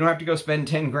 you don't have to go spend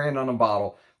 10 grand on a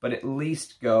bottle, but at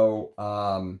least go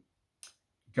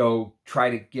try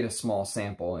to get a small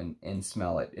sample and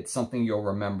smell it. It's something you'll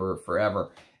remember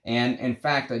forever. And in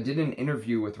fact, I did an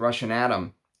interview with Russian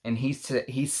Adam, and he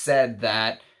said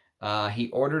that he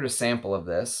ordered a sample of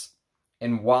this,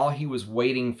 and while he was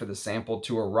waiting for the sample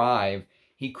to arrive,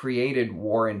 he created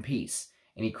War and Peace.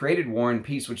 And he created War and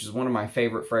Peace, which is one of my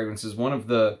favorite fragrances.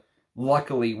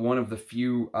 Luckily, one of the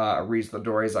few Apres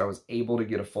L'Ondee I was able to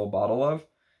get a full bottle of.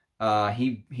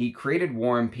 He created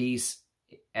War and Peace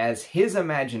as his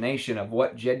imagination of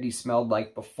what Jicky smelled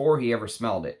like before he ever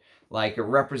smelled it. Like a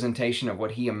representation of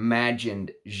what he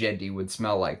imagined Jicky would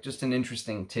smell like. Just an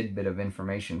interesting tidbit of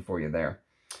information for you there.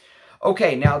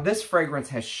 Okay, now this fragrance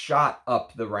has shot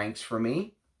up the ranks for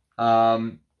me.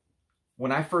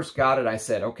 When I first got it, I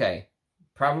said, okay,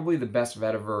 probably the best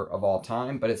vetiver of all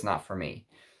time, but it's not for me.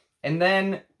 And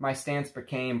then my stance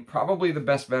became probably the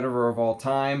best vetiver of all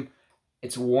time.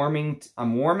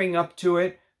 I'm warming up to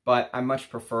it, but I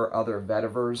much prefer other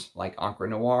vetivers like Encre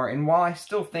Noir. And while I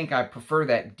still think I prefer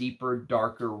that deeper,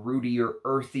 darker, rootier,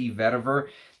 earthy vetiver,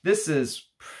 this is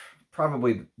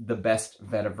probably the best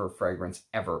vetiver fragrance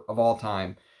ever of all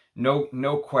time.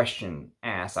 No question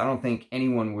asked. I don't think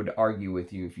anyone would argue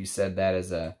with you if you said that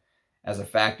as a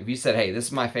fact. If you said, hey, this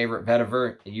is my favorite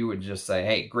vetiver, you would just say,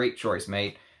 hey, great choice,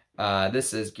 mate.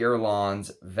 This is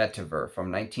Guerlain's vetiver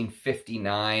from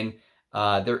 1959.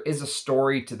 There is a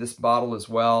story to this bottle as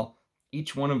well.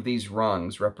 Each one of these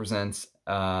rungs represents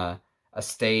a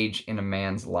stage in a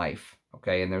man's life.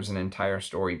 Okay, and there's an entire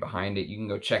story behind it. You can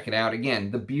go check it out.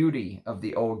 Again, the beauty of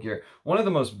the old gear. One of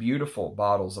the most beautiful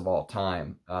bottles of all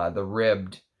time. The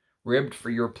ribbed for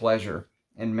your pleasure.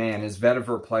 And man, is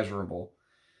vetiver pleasurable.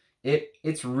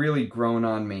 It's really grown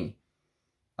on me.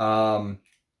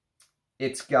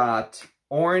 It's got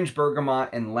orange, bergamot,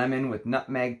 and lemon with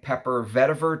nutmeg, pepper,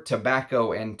 vetiver,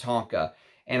 tobacco, and tonka.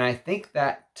 And I think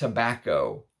that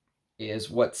tobacco is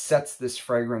what sets this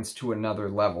fragrance to another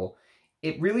level.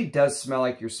 It really does smell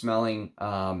like you're smelling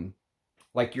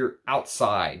like you're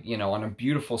outside, you know, on a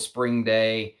beautiful spring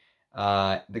day.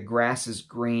 The grass is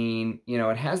green. You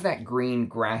know, it has that green,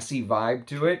 grassy vibe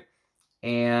to it.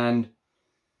 And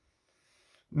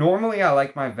normally I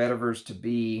like my vetivers to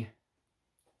be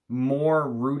more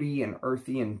rooty and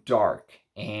earthy and dark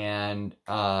and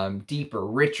deeper,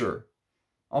 richer,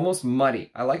 almost muddy.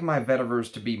 I like my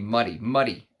vetivers to be muddy.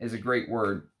 Muddy is a great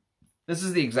word. This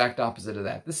is the exact opposite of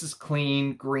that. This is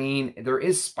clean, green. There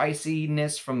is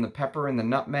spiciness from the pepper and the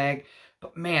nutmeg,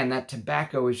 but man, that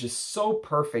tobacco is just so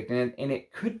perfect, and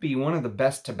it could be one of the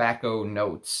best tobacco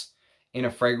notes in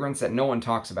a fragrance that no one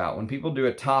talks about. When people do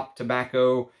a top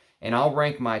tobacco, and I'll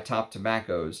rank my top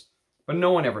tobaccos, but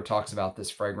no one ever talks about this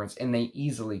fragrance, and they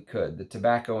easily could. The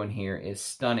tobacco in here is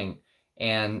stunning,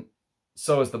 and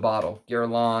so is the bottle.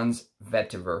 Guerlain's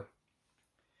vetiver.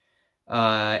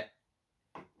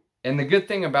 And the good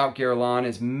thing about Guerlain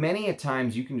is many a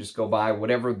times you can just go buy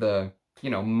whatever the, you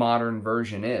know, modern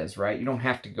version is, right? You don't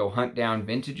have to go hunt down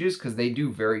vintages because they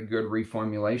do very good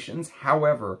reformulations.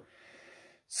 However,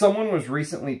 someone was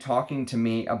recently talking to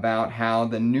me about how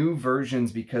the new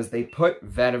versions, because they put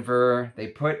vetiver, they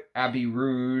put Abbey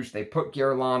Rouge, they put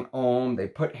Guerlain Homme, they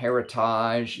put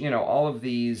Heritage, you know, all of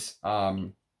these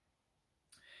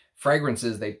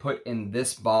fragrances they put in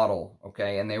this bottle,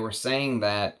 okay? And they were saying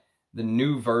that the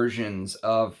new versions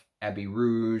of Abbey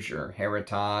Rouge or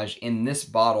Heritage in this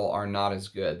bottle are not as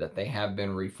good, that they have been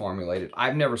reformulated.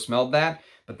 I've never smelled that,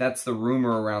 but that's the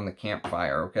rumor around the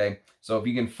campfire, okay? So if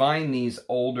you can find these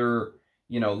older,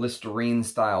 you know,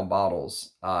 Listerine-style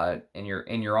bottles, and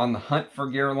you're on the hunt for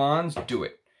Guerlains, do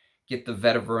it. Get the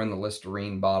vetiver and the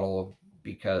Listerine bottle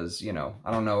because, you know,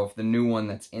 I don't know if the new one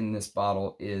that's in this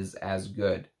bottle is as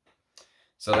good.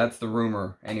 So that's the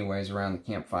rumor, anyways, around the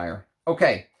campfire.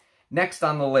 Okay. Next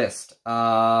on the list,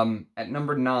 at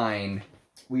number 9,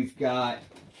 we've got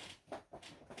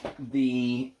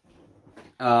the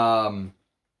Pure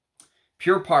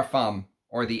Parfum,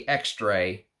 or the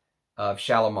Extrait of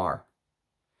Shalimar.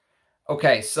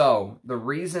 Okay, so the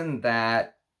reason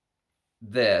that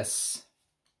this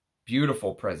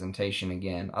beautiful presentation,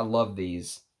 again, I love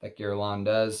these that Guerlain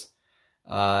does.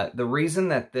 The reason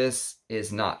that this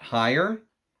is not higher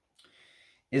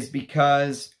is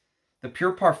because the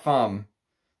Pure Parfum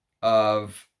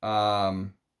of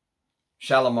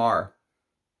Shalimar,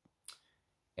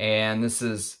 and this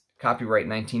is copyright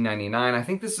 1999. I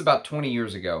think this is about 20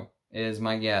 years ago, is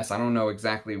my guess. I don't know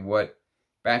exactly what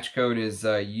batch code is.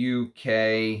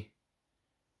 UK.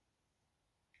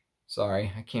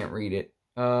 Sorry, I can't read it.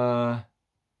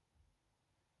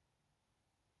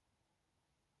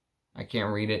 I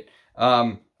can't read it.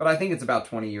 But I think it's about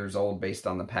 20 years old based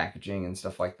on the packaging and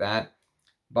stuff like that.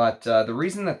 But the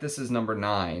reason that this is number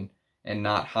 9 and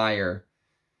not higher,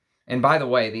 and by the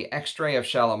way, the Extrait of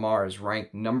Shalimar is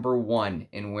ranked number 1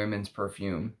 in women's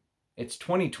perfume. It's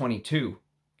 2022,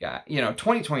 guy.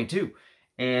 2022.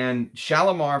 And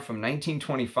Shalimar from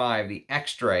 1925, the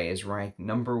Extrait, is ranked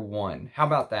number 1. How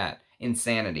about that?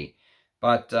 Insanity.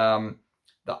 But the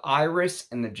iris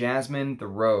and the jasmine, the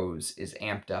rose, is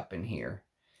amped up in here.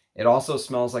 It also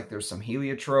smells like there's some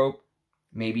heliotrope,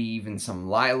 maybe even some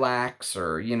lilacs,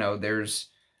 or, there's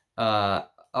a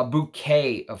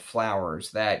bouquet of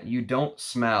flowers that you don't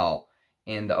smell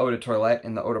in the Eau de Toilette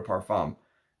and the Eau de Parfum.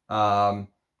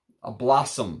 A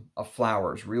blossom of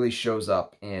flowers really shows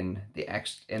up in the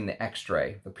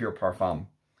Extrait, the Pure Parfum.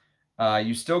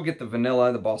 You still get the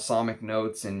vanilla, the balsamic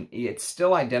notes, and it's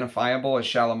still identifiable as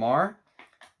Shalimar,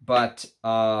 but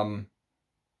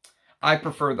I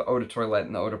prefer the Eau de Toilette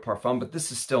and the Eau de Parfum, but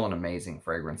this is still an amazing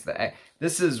fragrance.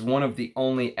 This is one of the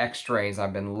only Extraits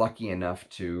I've been lucky enough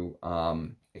to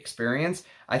experience.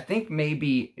 I think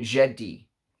maybe Jicky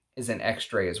is an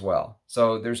Extrait as well.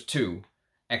 So there's 2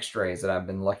 Extraits that I've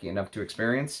been lucky enough to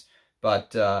experience,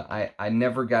 but I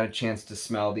never got a chance to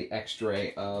smell the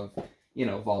Extrait of,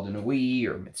 Val de Nuit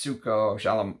or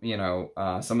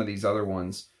Mitsouko, some of these other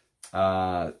ones.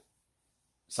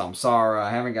 Samsara. I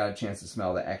haven't got a chance to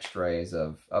smell the Extraits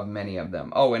of many of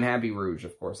them. Oh, and Abbey Rouge,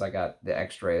 of course. I got the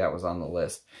Extrait. That was on the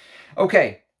list.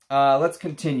 Okay, let's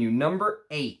continue. Number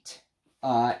 8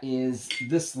 is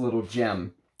this little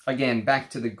gem. Again, back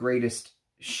to the greatest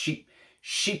sheep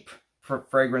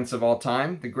fragrance of all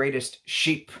time. The greatest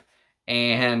sheep.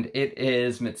 And it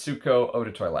is Mitsouko Eau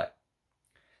de Toilette.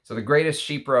 So the greatest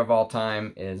sheepra of all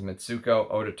time is Mitsouko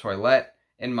Eau de Toilette,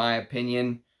 in my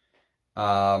opinion.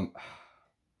 And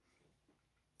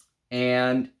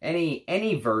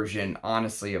any version,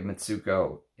 honestly, of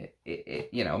Mitsouko,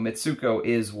 Mitsouko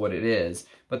is what it is.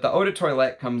 But the Eau de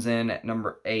Toilette comes in at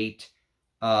number 8.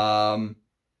 And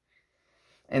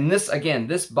this, again,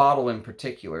 this bottle in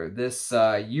particular, this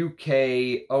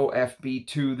UK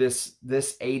OFB2,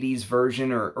 this 80s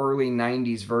version or early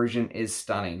 90s version is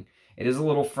stunning. It is a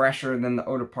little fresher than the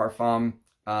Eau de Parfum,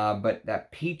 but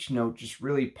that peach note just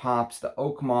really pops. The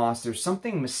oak moss, there's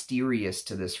something mysterious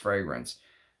to this fragrance.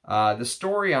 The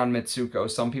story on Mitsouko,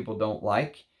 some people don't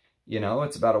like.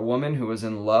 It's about a woman who was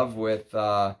in love with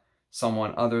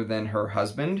someone other than her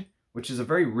husband, which is a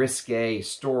very risque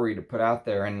story to put out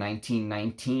there in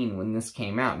 1919 when this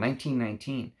came out,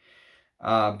 1919.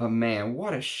 But man,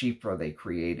 what a sheepra they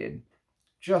created.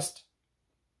 Just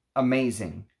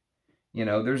amazing.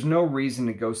 There's no reason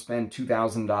to go spend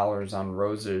 $2,000 on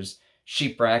Rose's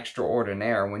sheepra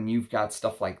extraordinaire when you've got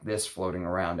stuff like this floating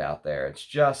around out there. It's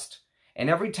just... And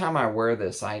every time I wear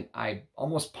this, I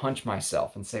almost punch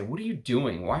myself and say, what are you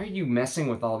doing? Why are you messing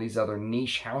with all these other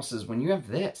niche houses when you have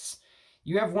this?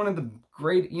 You have one of the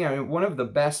great, one of the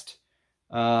best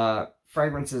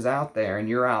fragrances out there, and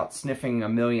you're out sniffing a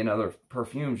million other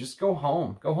perfumes. Just go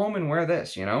home. Go home and wear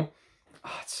this, Oh,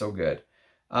 it's so good.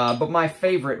 But my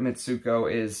favorite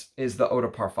Mitsouko is the Eau de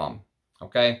Parfum,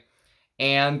 okay?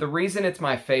 And the reason it's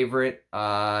my favorite...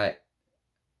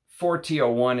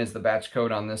 4T01 is the batch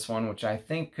code on this one, which I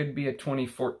think could be a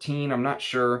 2014. I'm not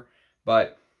sure,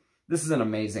 but this is an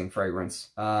amazing fragrance.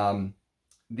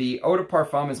 The Eau de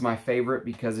Parfum is my favorite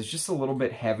because it's just a little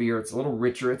bit heavier. It's a little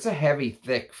richer. It's a heavy,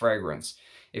 thick fragrance.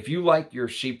 If you like your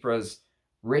chypras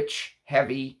rich,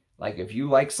 heavy, like if you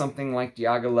like something like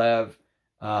Diaghilev,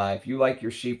 if you like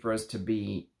your chypras to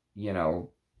be,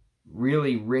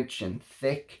 really rich and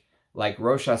thick, like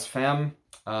Rochas Femme,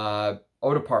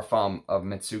 Eau de Parfum of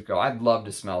Mitsouko. I'd love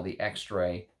to smell the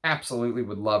Extrait. Absolutely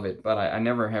would love it, but I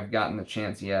never have gotten the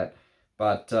chance yet.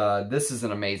 But this is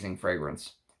an amazing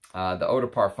fragrance. The Eau de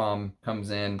Parfum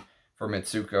comes in, for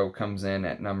Mitsouko, comes in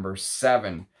at number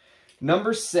 7.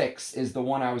 Number 6 is the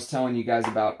one I was telling you guys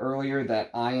about earlier that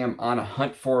I am on a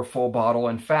hunt for a full bottle.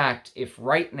 In fact, if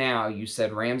right now you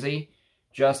said, Ramsey,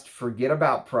 just forget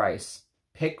about price.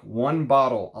 Pick one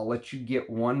bottle. I'll let you get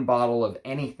one bottle of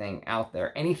anything out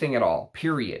there. Anything at all,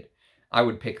 period. I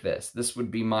would pick this. This would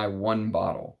be my one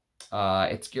bottle.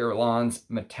 It's Guerlain's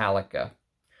Metallica.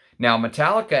 Now,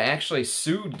 Metallica actually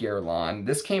sued Guerlain.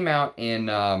 This came out in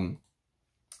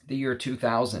the year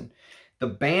 2000. The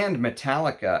band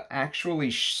Metallica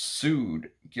actually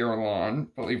sued Guerlain,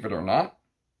 believe it or not.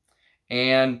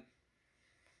 And,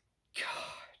 God.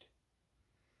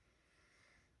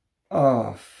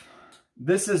 Oh,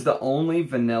 this is the only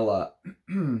vanilla.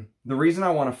 The reason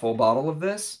I want a full bottle of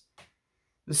this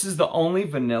is the only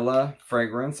vanilla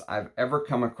fragrance I've ever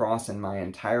come across in my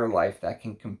entire life that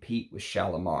can compete with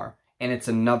Shalimar. and it's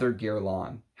another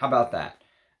Guerlain. How about that?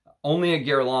 Only a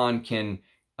Guerlain can...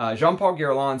 Jean-Paul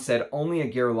Guerlain said only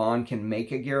a Guerlain can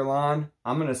make a Guerlain.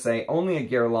 I'm going to say only a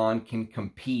Guerlain can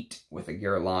compete with a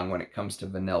Guerlain when it comes to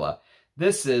vanilla.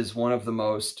 This is one of the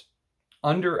most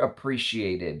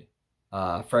underappreciated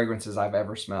fragrances I've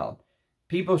ever smelled.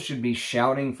 People should be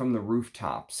shouting from the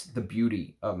rooftops the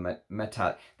beauty of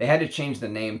Metal. They had to change the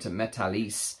name to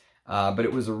Metalis, but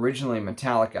it was originally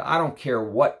Metallica. I don't care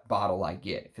what bottle I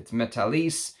get. If it's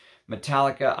Metalis,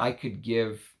 Metallica, I could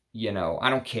give, you know,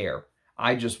 I don't care.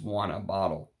 I just want a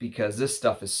bottle because this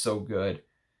stuff is so good.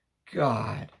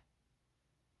 God.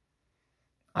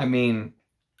 I mean,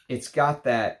 it's got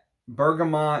that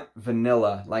bergamot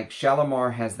vanilla. Like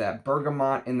Shalimar has that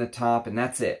bergamot in the top and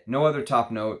that's it. No other top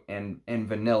note and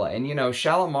vanilla. And you know,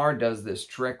 Shalimar does this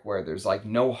trick where there's like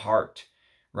no heart,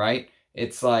 right?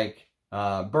 It's like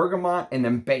bergamot and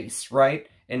then base, right?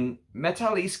 And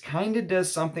Metalis kind of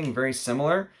does something very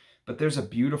similar, but there's a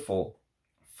beautiful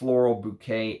floral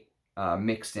bouquet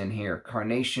mixed in here.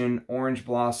 Carnation, orange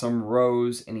blossom,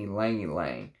 rose, and ylang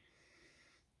ylang.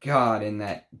 God,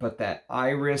 but that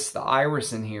iris, the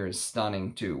iris in here is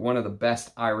stunning too. One of the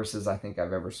best irises I think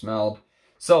I've ever smelled.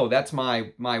 So that's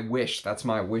my wish. That's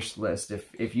my wish list.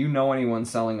 If you know anyone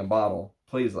selling a bottle,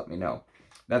 please let me know.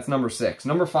 That's number 6.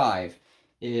 Number 5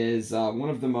 is one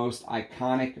of the most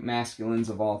iconic masculines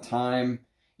of all time.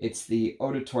 It's the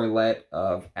Eau de Toilette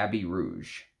of Apres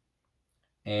Rouge.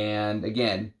 And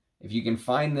again, if you can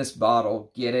find this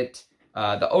bottle, get it.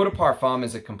 The Eau de Parfum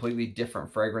is a completely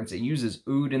different fragrance. It uses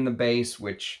oud in the base,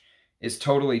 which is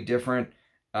totally different.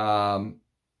 I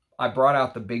brought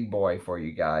out the big boy for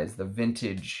you guys, the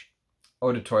vintage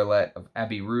Eau de Toilette of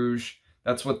Apres Rouge.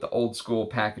 That's what the old school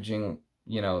packaging,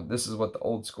 you know, this is what the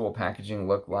old school packaging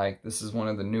looked like. This is one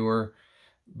of the newer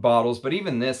bottles, but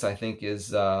even this I think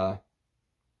is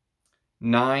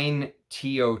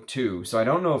 9TO2. So I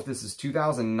don't know if this is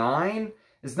 2009.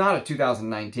 It's not a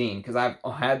 2019 because I've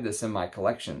had this in my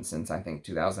collection since I think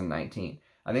 2019.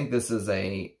 I think this is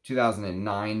a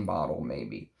 2009 bottle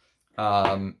maybe.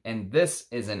 And this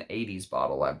is an 80s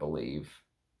bottle, I believe.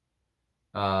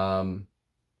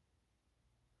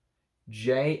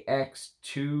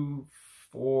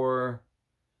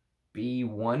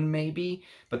 JX24B1 maybe.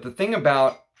 But the thing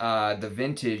about the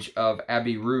vintage of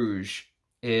Apres Rouge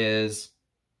is...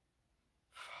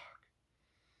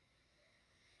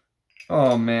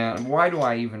 Oh man, why do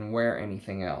I even wear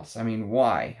anything else? I mean,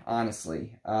 why?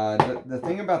 Honestly. The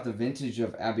thing about the vintage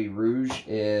of Apres Rouge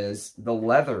is the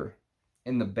leather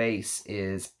in the base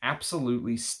is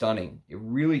absolutely stunning. It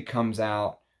really comes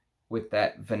out with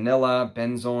that vanilla,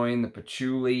 benzoin, the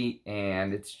patchouli,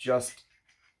 and it's just,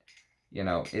 you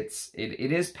know, it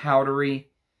is powdery.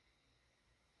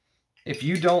 If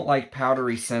you don't like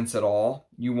powdery scents at all,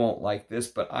 you won't like this,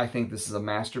 but I think this is a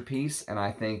masterpiece, and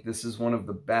I think this is one of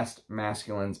the best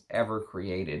masculines ever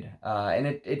created. And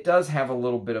it does have a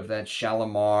little bit of that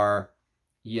Shalimar,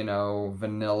 you know,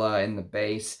 vanilla in the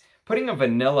base. Putting a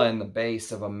vanilla in the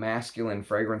base of a masculine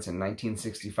fragrance in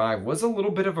 1965 was a little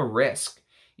bit of a risk.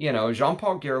 You know,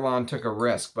 Jean-Paul Guerlain took a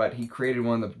risk, but he created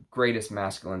one of the greatest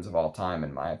masculines of all time,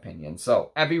 in my opinion.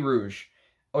 So, Apres Rouge,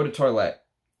 Eau de Toilette,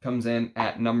 comes in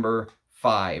at number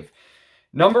 5.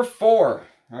 Number 4.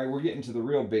 All right, we're getting to the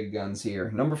real big guns here.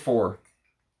 Number 4.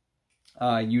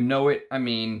 You know it. I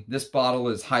mean, this bottle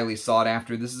is highly sought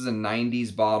after. This is a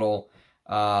 90s bottle.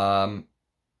 And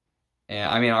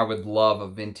I mean, I would love a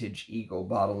vintage Eagle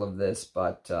bottle of this,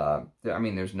 but I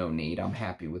mean, there's no need. I'm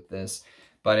happy with this.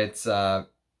 But it's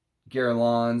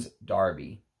Guerlain's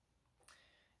Derby.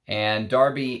 And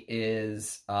Derby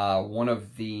is one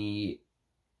of the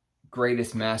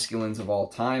greatest masculines of all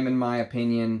time, in my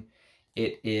opinion.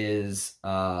 It is,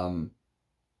 you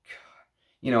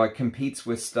know, it competes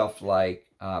with stuff like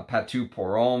Patou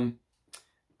pour Homme.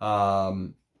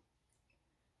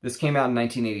 This came out in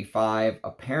 1985.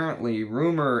 Apparently,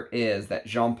 rumor is that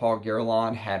Jean-Paul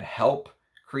Guerlain had help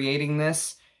creating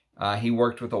this. He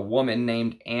worked with a woman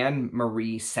named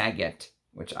Anne-Marie Saget,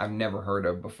 which I've never heard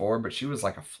of before, but she was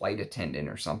like a flight attendant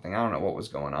or something. I don't know what was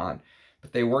going on.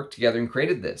 But they worked together and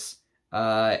created this.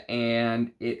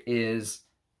 And it is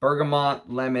bergamot,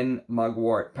 lemon,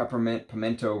 mugwort, peppermint,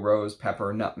 pimento, rose,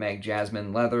 pepper, nutmeg,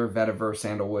 jasmine, leather, vetiver,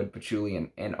 sandalwood,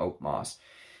 patchouli, and oak moss.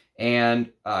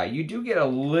 And you do get a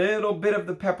little bit of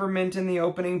the peppermint in the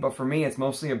opening, but for me, it's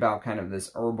mostly about kind of this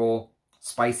herbal,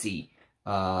 spicy,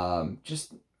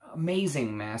 just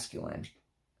amazing masculine.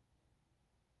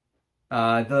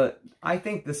 I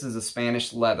think this is a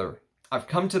Spanish leather. I've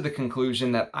come to the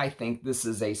conclusion that I think this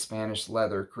is a Spanish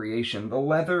leather creation. The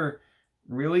leather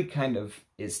really kind of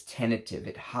is tentative.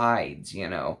 It hides, you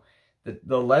know.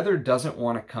 the leather doesn't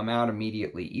want to come out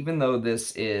immediately, even though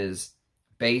this is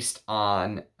based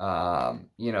on,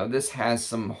 you know, this has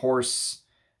some horse,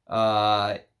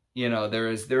 you know,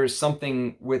 there is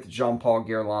something with Jean-Paul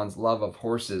Guerlain's love of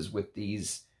horses with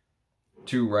these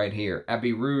two right here.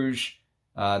 Abbé Rouge,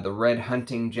 the red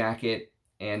hunting jacket,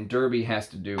 and Derby has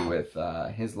to do with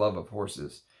his love of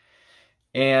horses.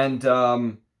 And,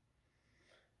 you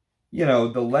know,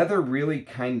 the leather really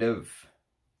kind of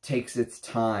takes its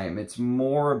time. It's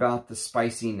more about the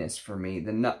spiciness for me,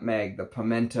 the nutmeg, the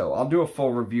pimento. I'll do a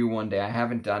full review one day. I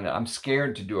haven't done it. I'm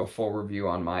scared to do a full review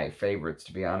on my favorites,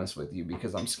 to be honest with you,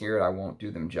 because I'm scared I won't do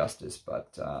them justice.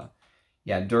 But,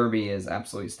 yeah, Derby is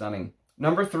absolutely stunning.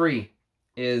 Number 3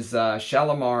 is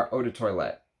Shalimar Eau de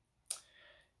Toilette.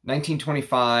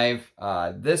 1925.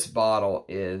 This bottle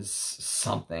is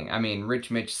something. I mean,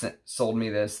 Rich Mitch sold me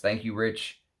this. Thank you,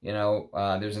 Rich. You know,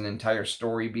 there's an entire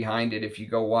story behind it. If you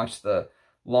go watch the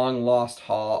Long Lost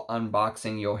Haul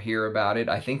unboxing, you'll hear about it.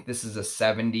 I think this is a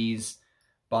 70s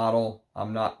bottle.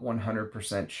 I'm not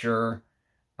 100% sure.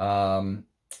 I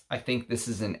think this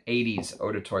is an 80s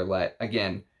Eau de Toilette.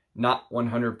 Again, not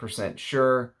 100%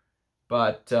 sure,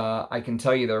 but I can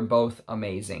tell you they're both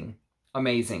amazing.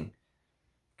 Amazing.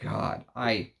 God,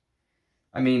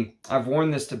 I mean, I've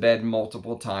worn this to bed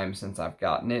multiple times since I've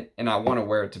gotten it, and I want to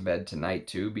wear it to bed tonight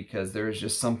too, because there is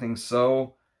just something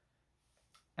so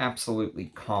absolutely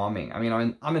calming. I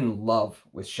mean, I'm in love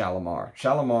with Shalimar.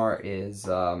 Shalimar is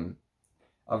a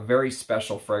very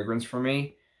special fragrance for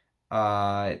me.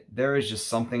 There is just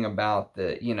something about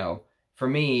the, you know, for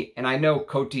me, and I know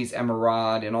Coty's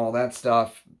Emerald and all that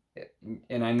stuff,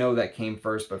 and I know that came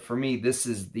first, but for me, this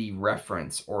is the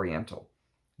reference Oriental.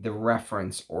 The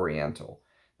reference Oriental.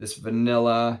 This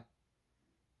vanilla,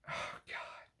 oh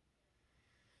God,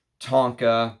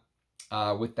 Tonka,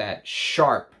 with that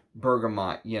sharp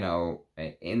bergamot, you know,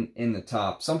 in the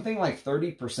top. Something like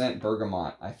 30%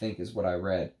 bergamot, I think is what I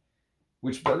read.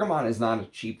 Which bergamot is not a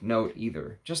cheap note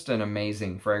either. Just an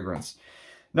amazing fragrance.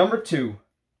 Number 2.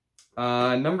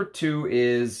 Number 2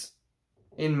 is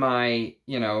in my,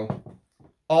 you know,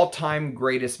 all-time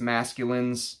greatest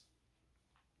masculines.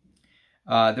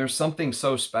 There's something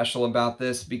so special about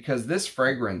this because this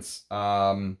fragrance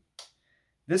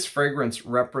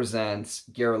represents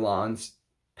Guerlain's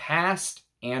past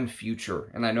and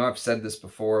future. And I know I've said this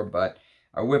before, but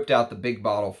I whipped out the big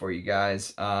bottle for you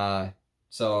guys.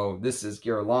 So this is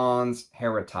Guerlain's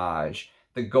Heritage.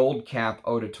 The gold cap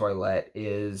Eau de Toilette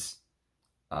is,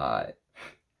 I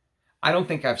don't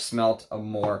think I've smelt a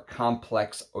more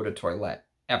complex Eau de Toilette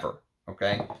ever,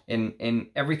 okay? In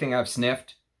everything I've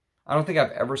sniffed, I don't think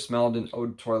I've ever smelled an Eau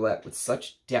de Toilette with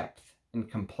such depth and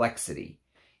complexity.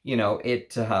 You know,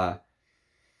 the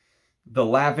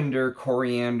lavender,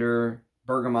 coriander,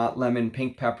 bergamot, lemon,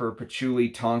 pink pepper,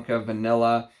 patchouli, tonka,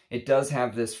 vanilla. It does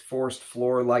have this forced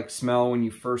floor-like smell when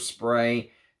you first spray.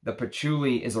 The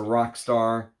patchouli is a rock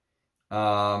star.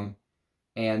 And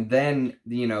then,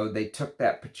 you know, they took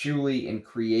that patchouli and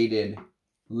created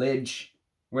lidge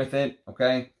with it,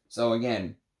 okay? So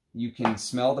again, you can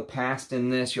smell the past in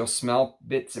this. You'll smell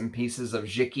bits and pieces of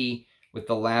Jicky with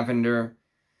the lavender.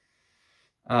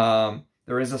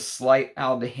 There is a slight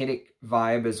aldehydic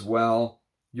vibe as well.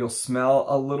 You'll smell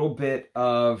a little bit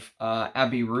of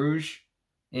Abbé Rouge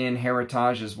in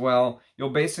Heritage as well.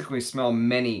 You'll basically smell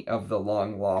many of the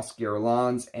long-lost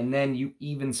Guerlains, and then you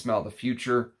even smell the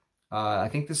future. I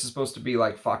think this is supposed to be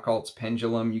like Foucault's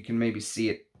Pendulum. You can maybe see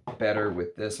it better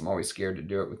with this. I'm always scared to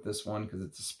do it with this one because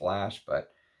it's a splash, but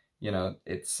you know,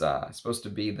 it's supposed to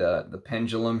be the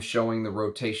pendulum showing the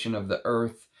rotation of the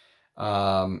earth.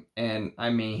 And I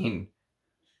mean,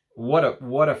 what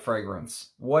a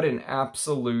fragrance. What an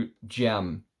absolute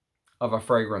gem of a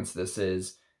fragrance this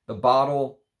is. The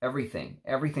bottle, everything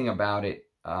about it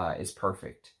is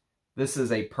perfect. This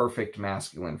is a perfect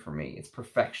masculine for me. It's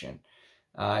perfection.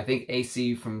 I think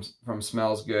AC from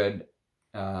Smells Good,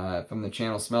 from the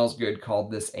channel Smells Good, called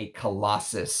this a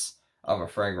colossus of a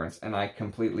fragrance, and I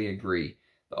completely agree.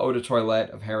 The Eau de Toilette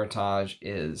of Heritage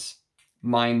is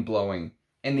mind-blowing.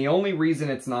 And the only reason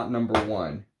it's not number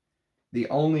 1,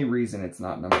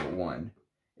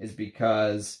 is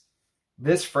because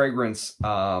this fragrance,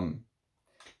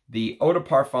 the Eau de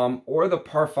Parfum or the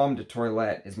Parfum de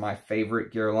Toilette is my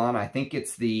favorite Guerlain. I think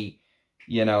it's the,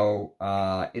 you know,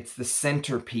 it's the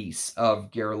centerpiece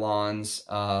of Guerlain's,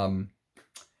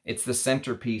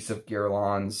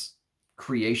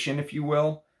 creation, if you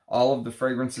will. All of the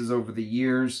fragrances over the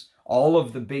years, all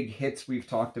of the big hits we've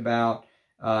talked about.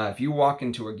 If you walk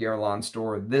into a Guerlain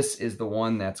store, this is the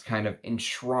one that's kind of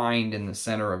enshrined in the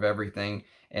center of everything,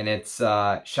 and it's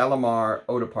Shalimar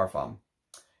Eau de Parfum.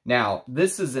 Now,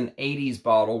 this is an 80s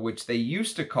bottle, which they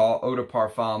used to call Eau de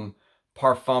Parfum,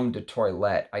 Parfum de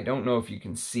Toilette. I don't know if you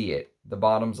can see it. The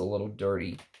bottom's a little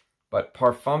dirty. But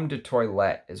Parfum de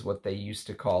Toilette is what they used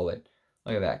to call it.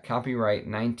 Look at that. Copyright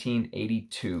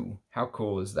 1982. How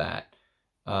cool is that?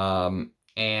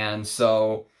 And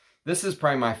so this is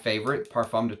probably my favorite,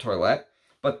 Parfum de Toilette.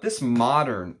 But this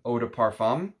modern Eau de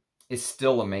Parfum is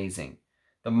still amazing.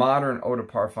 The modern Eau de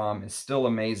Parfum is still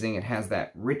amazing. It has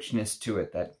that richness to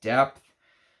it, that depth.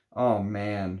 Oh,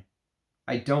 man.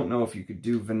 I don't know if you could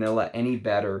do vanilla any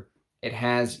better. It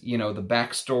has, you know, the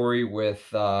backstory with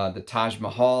the Taj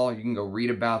Mahal. You can go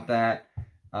read about that.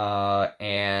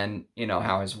 And, you know,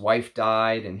 how his wife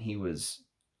died and he was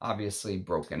obviously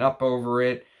broken up over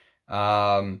it.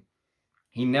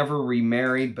 He never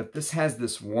remarried, but this has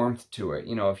this warmth to it.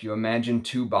 You know, if you imagine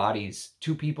two bodies,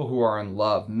 two people who are in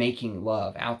love, making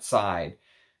love outside,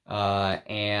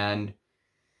 and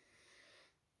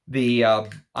the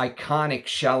iconic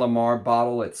Shalimar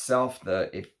bottle itself,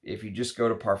 if you just go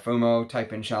to Parfumo,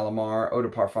 type in Shalimar, Eau de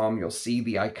Parfum, you'll see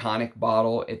the iconic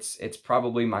bottle. It's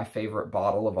probably my favorite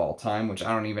bottle of all time, which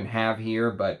I don't even have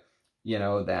here, but, you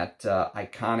know, that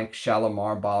iconic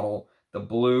Shalimar bottle. The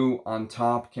blue on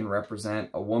top can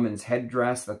represent a woman's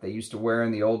headdress that they used to wear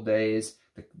in the old days,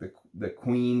 the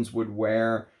queens would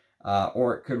wear,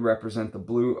 or it could represent the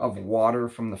blue of water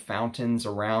from the fountains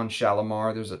around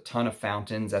Shalimar. There's a ton of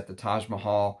fountains at the Taj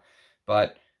Mahal,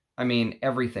 but I mean,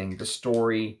 everything, the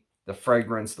story, the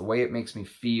fragrance, the way it makes me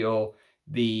feel,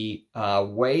 the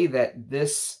way that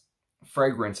this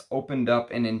fragrance opened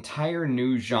up an entire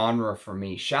new genre for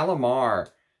me. Shalimar,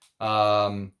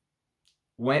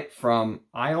 went from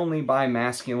I only buy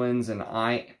masculines and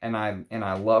I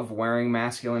love wearing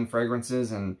masculine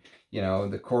fragrances, and you know,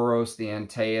 the Coros, the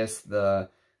Antaeus, the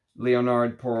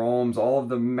Leonard Pour-Hommes, all of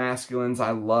the masculines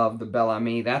I love, the Bel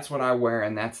Ami, that's what I wear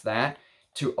and that's that,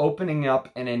 to opening up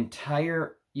an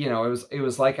entire, you know, it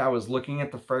was like I was looking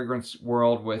at the fragrance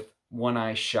world with one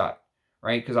eye shut,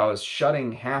 right? Because I was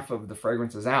shutting half of the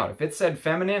fragrances out. If it said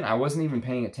feminine, I wasn't even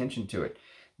paying attention to it.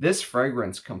 This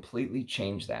fragrance completely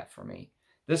changed that for me.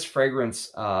 This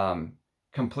fragrance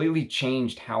completely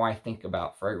changed how I think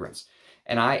about fragrance.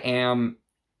 And I am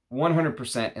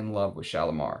 100% in love with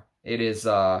Shalimar. It is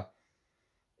so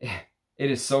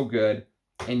good,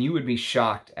 and you would be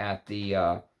shocked at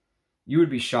the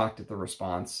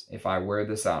response if I wear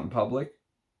this out in public.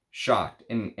 Shocked,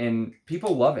 and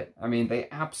people love it. I mean, they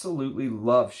absolutely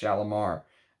love Shalimar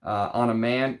on a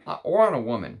man or on a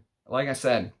woman. Like I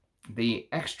said, the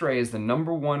Extrait is the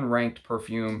 #1 ranked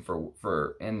perfume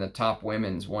for in the top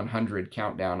women's 100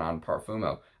 countdown on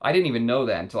Parfumo. I didn't even know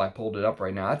that until I pulled it up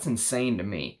right now. That's insane to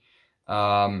me.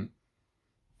 I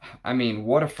mean,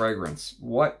 what a fragrance.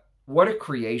 What a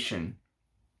creation.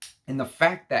 And the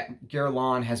fact that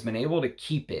Guerlain has been able to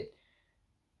keep it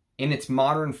in its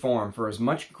modern form, for as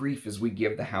much grief as we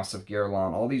give the House of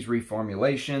Guerlain, all these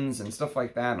reformulations and stuff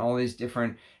like that, and all these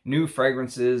different new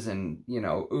fragrances and, you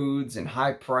know, ouds and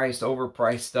high-priced,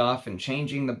 overpriced stuff, and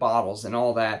changing the bottles and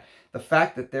all that, the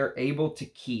fact that they're able to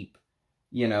keep,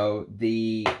 you know,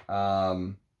 the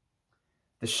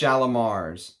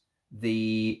Shalimars,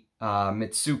 the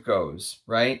Mitsoukos,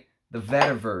 right? The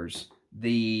Vetivers,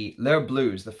 the L'Air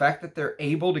Bleus, the fact that they're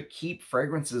able to keep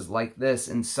fragrances like this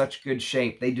in such good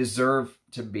shape, they deserve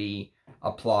to be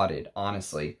applauded,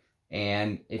 honestly.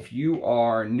 And if you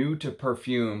are new to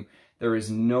perfume, there is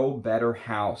no better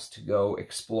house to go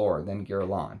explore than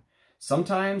Guerlain.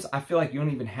 Sometimes I feel like you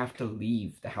don't even have to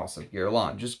leave the House of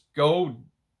Guerlain. Just go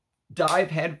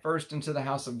dive headfirst into the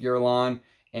House of Guerlain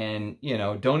and, you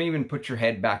know, don't even put your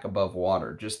head back above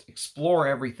water. Just explore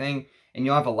everything, and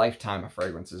you'll have a lifetime of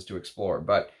fragrances to explore.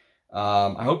 But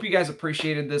I hope you guys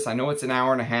appreciated this. I know it's an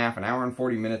hour and a half, an hour and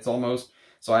 40 minutes almost.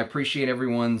 So I appreciate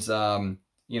everyone's,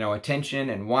 you know, attention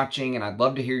and watching. And I'd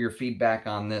love to hear your feedback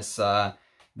on this,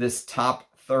 this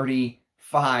top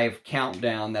 35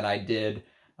 countdown that I did.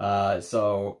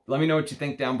 So let me know what you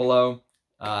think down below.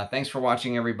 Thanks for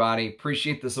watching, everybody.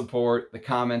 Appreciate the support, the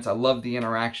comments. I love the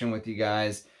interaction with you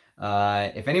guys.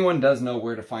 If anyone does know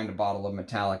where to find a bottle of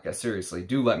Metallica, seriously,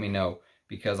 do let me know,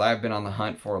 because I've been on the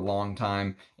hunt for a long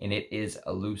time, and it is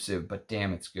elusive, but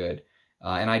damn, it's good.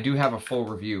 And I do have a full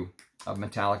review of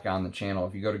Metallica on the channel.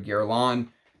 If you go to Guerlain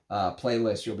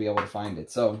playlist, you'll be able to find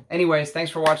it. So anyways,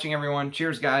 thanks for watching, everyone.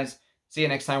 Cheers, guys. See you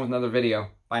next time with another video.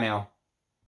 Bye now.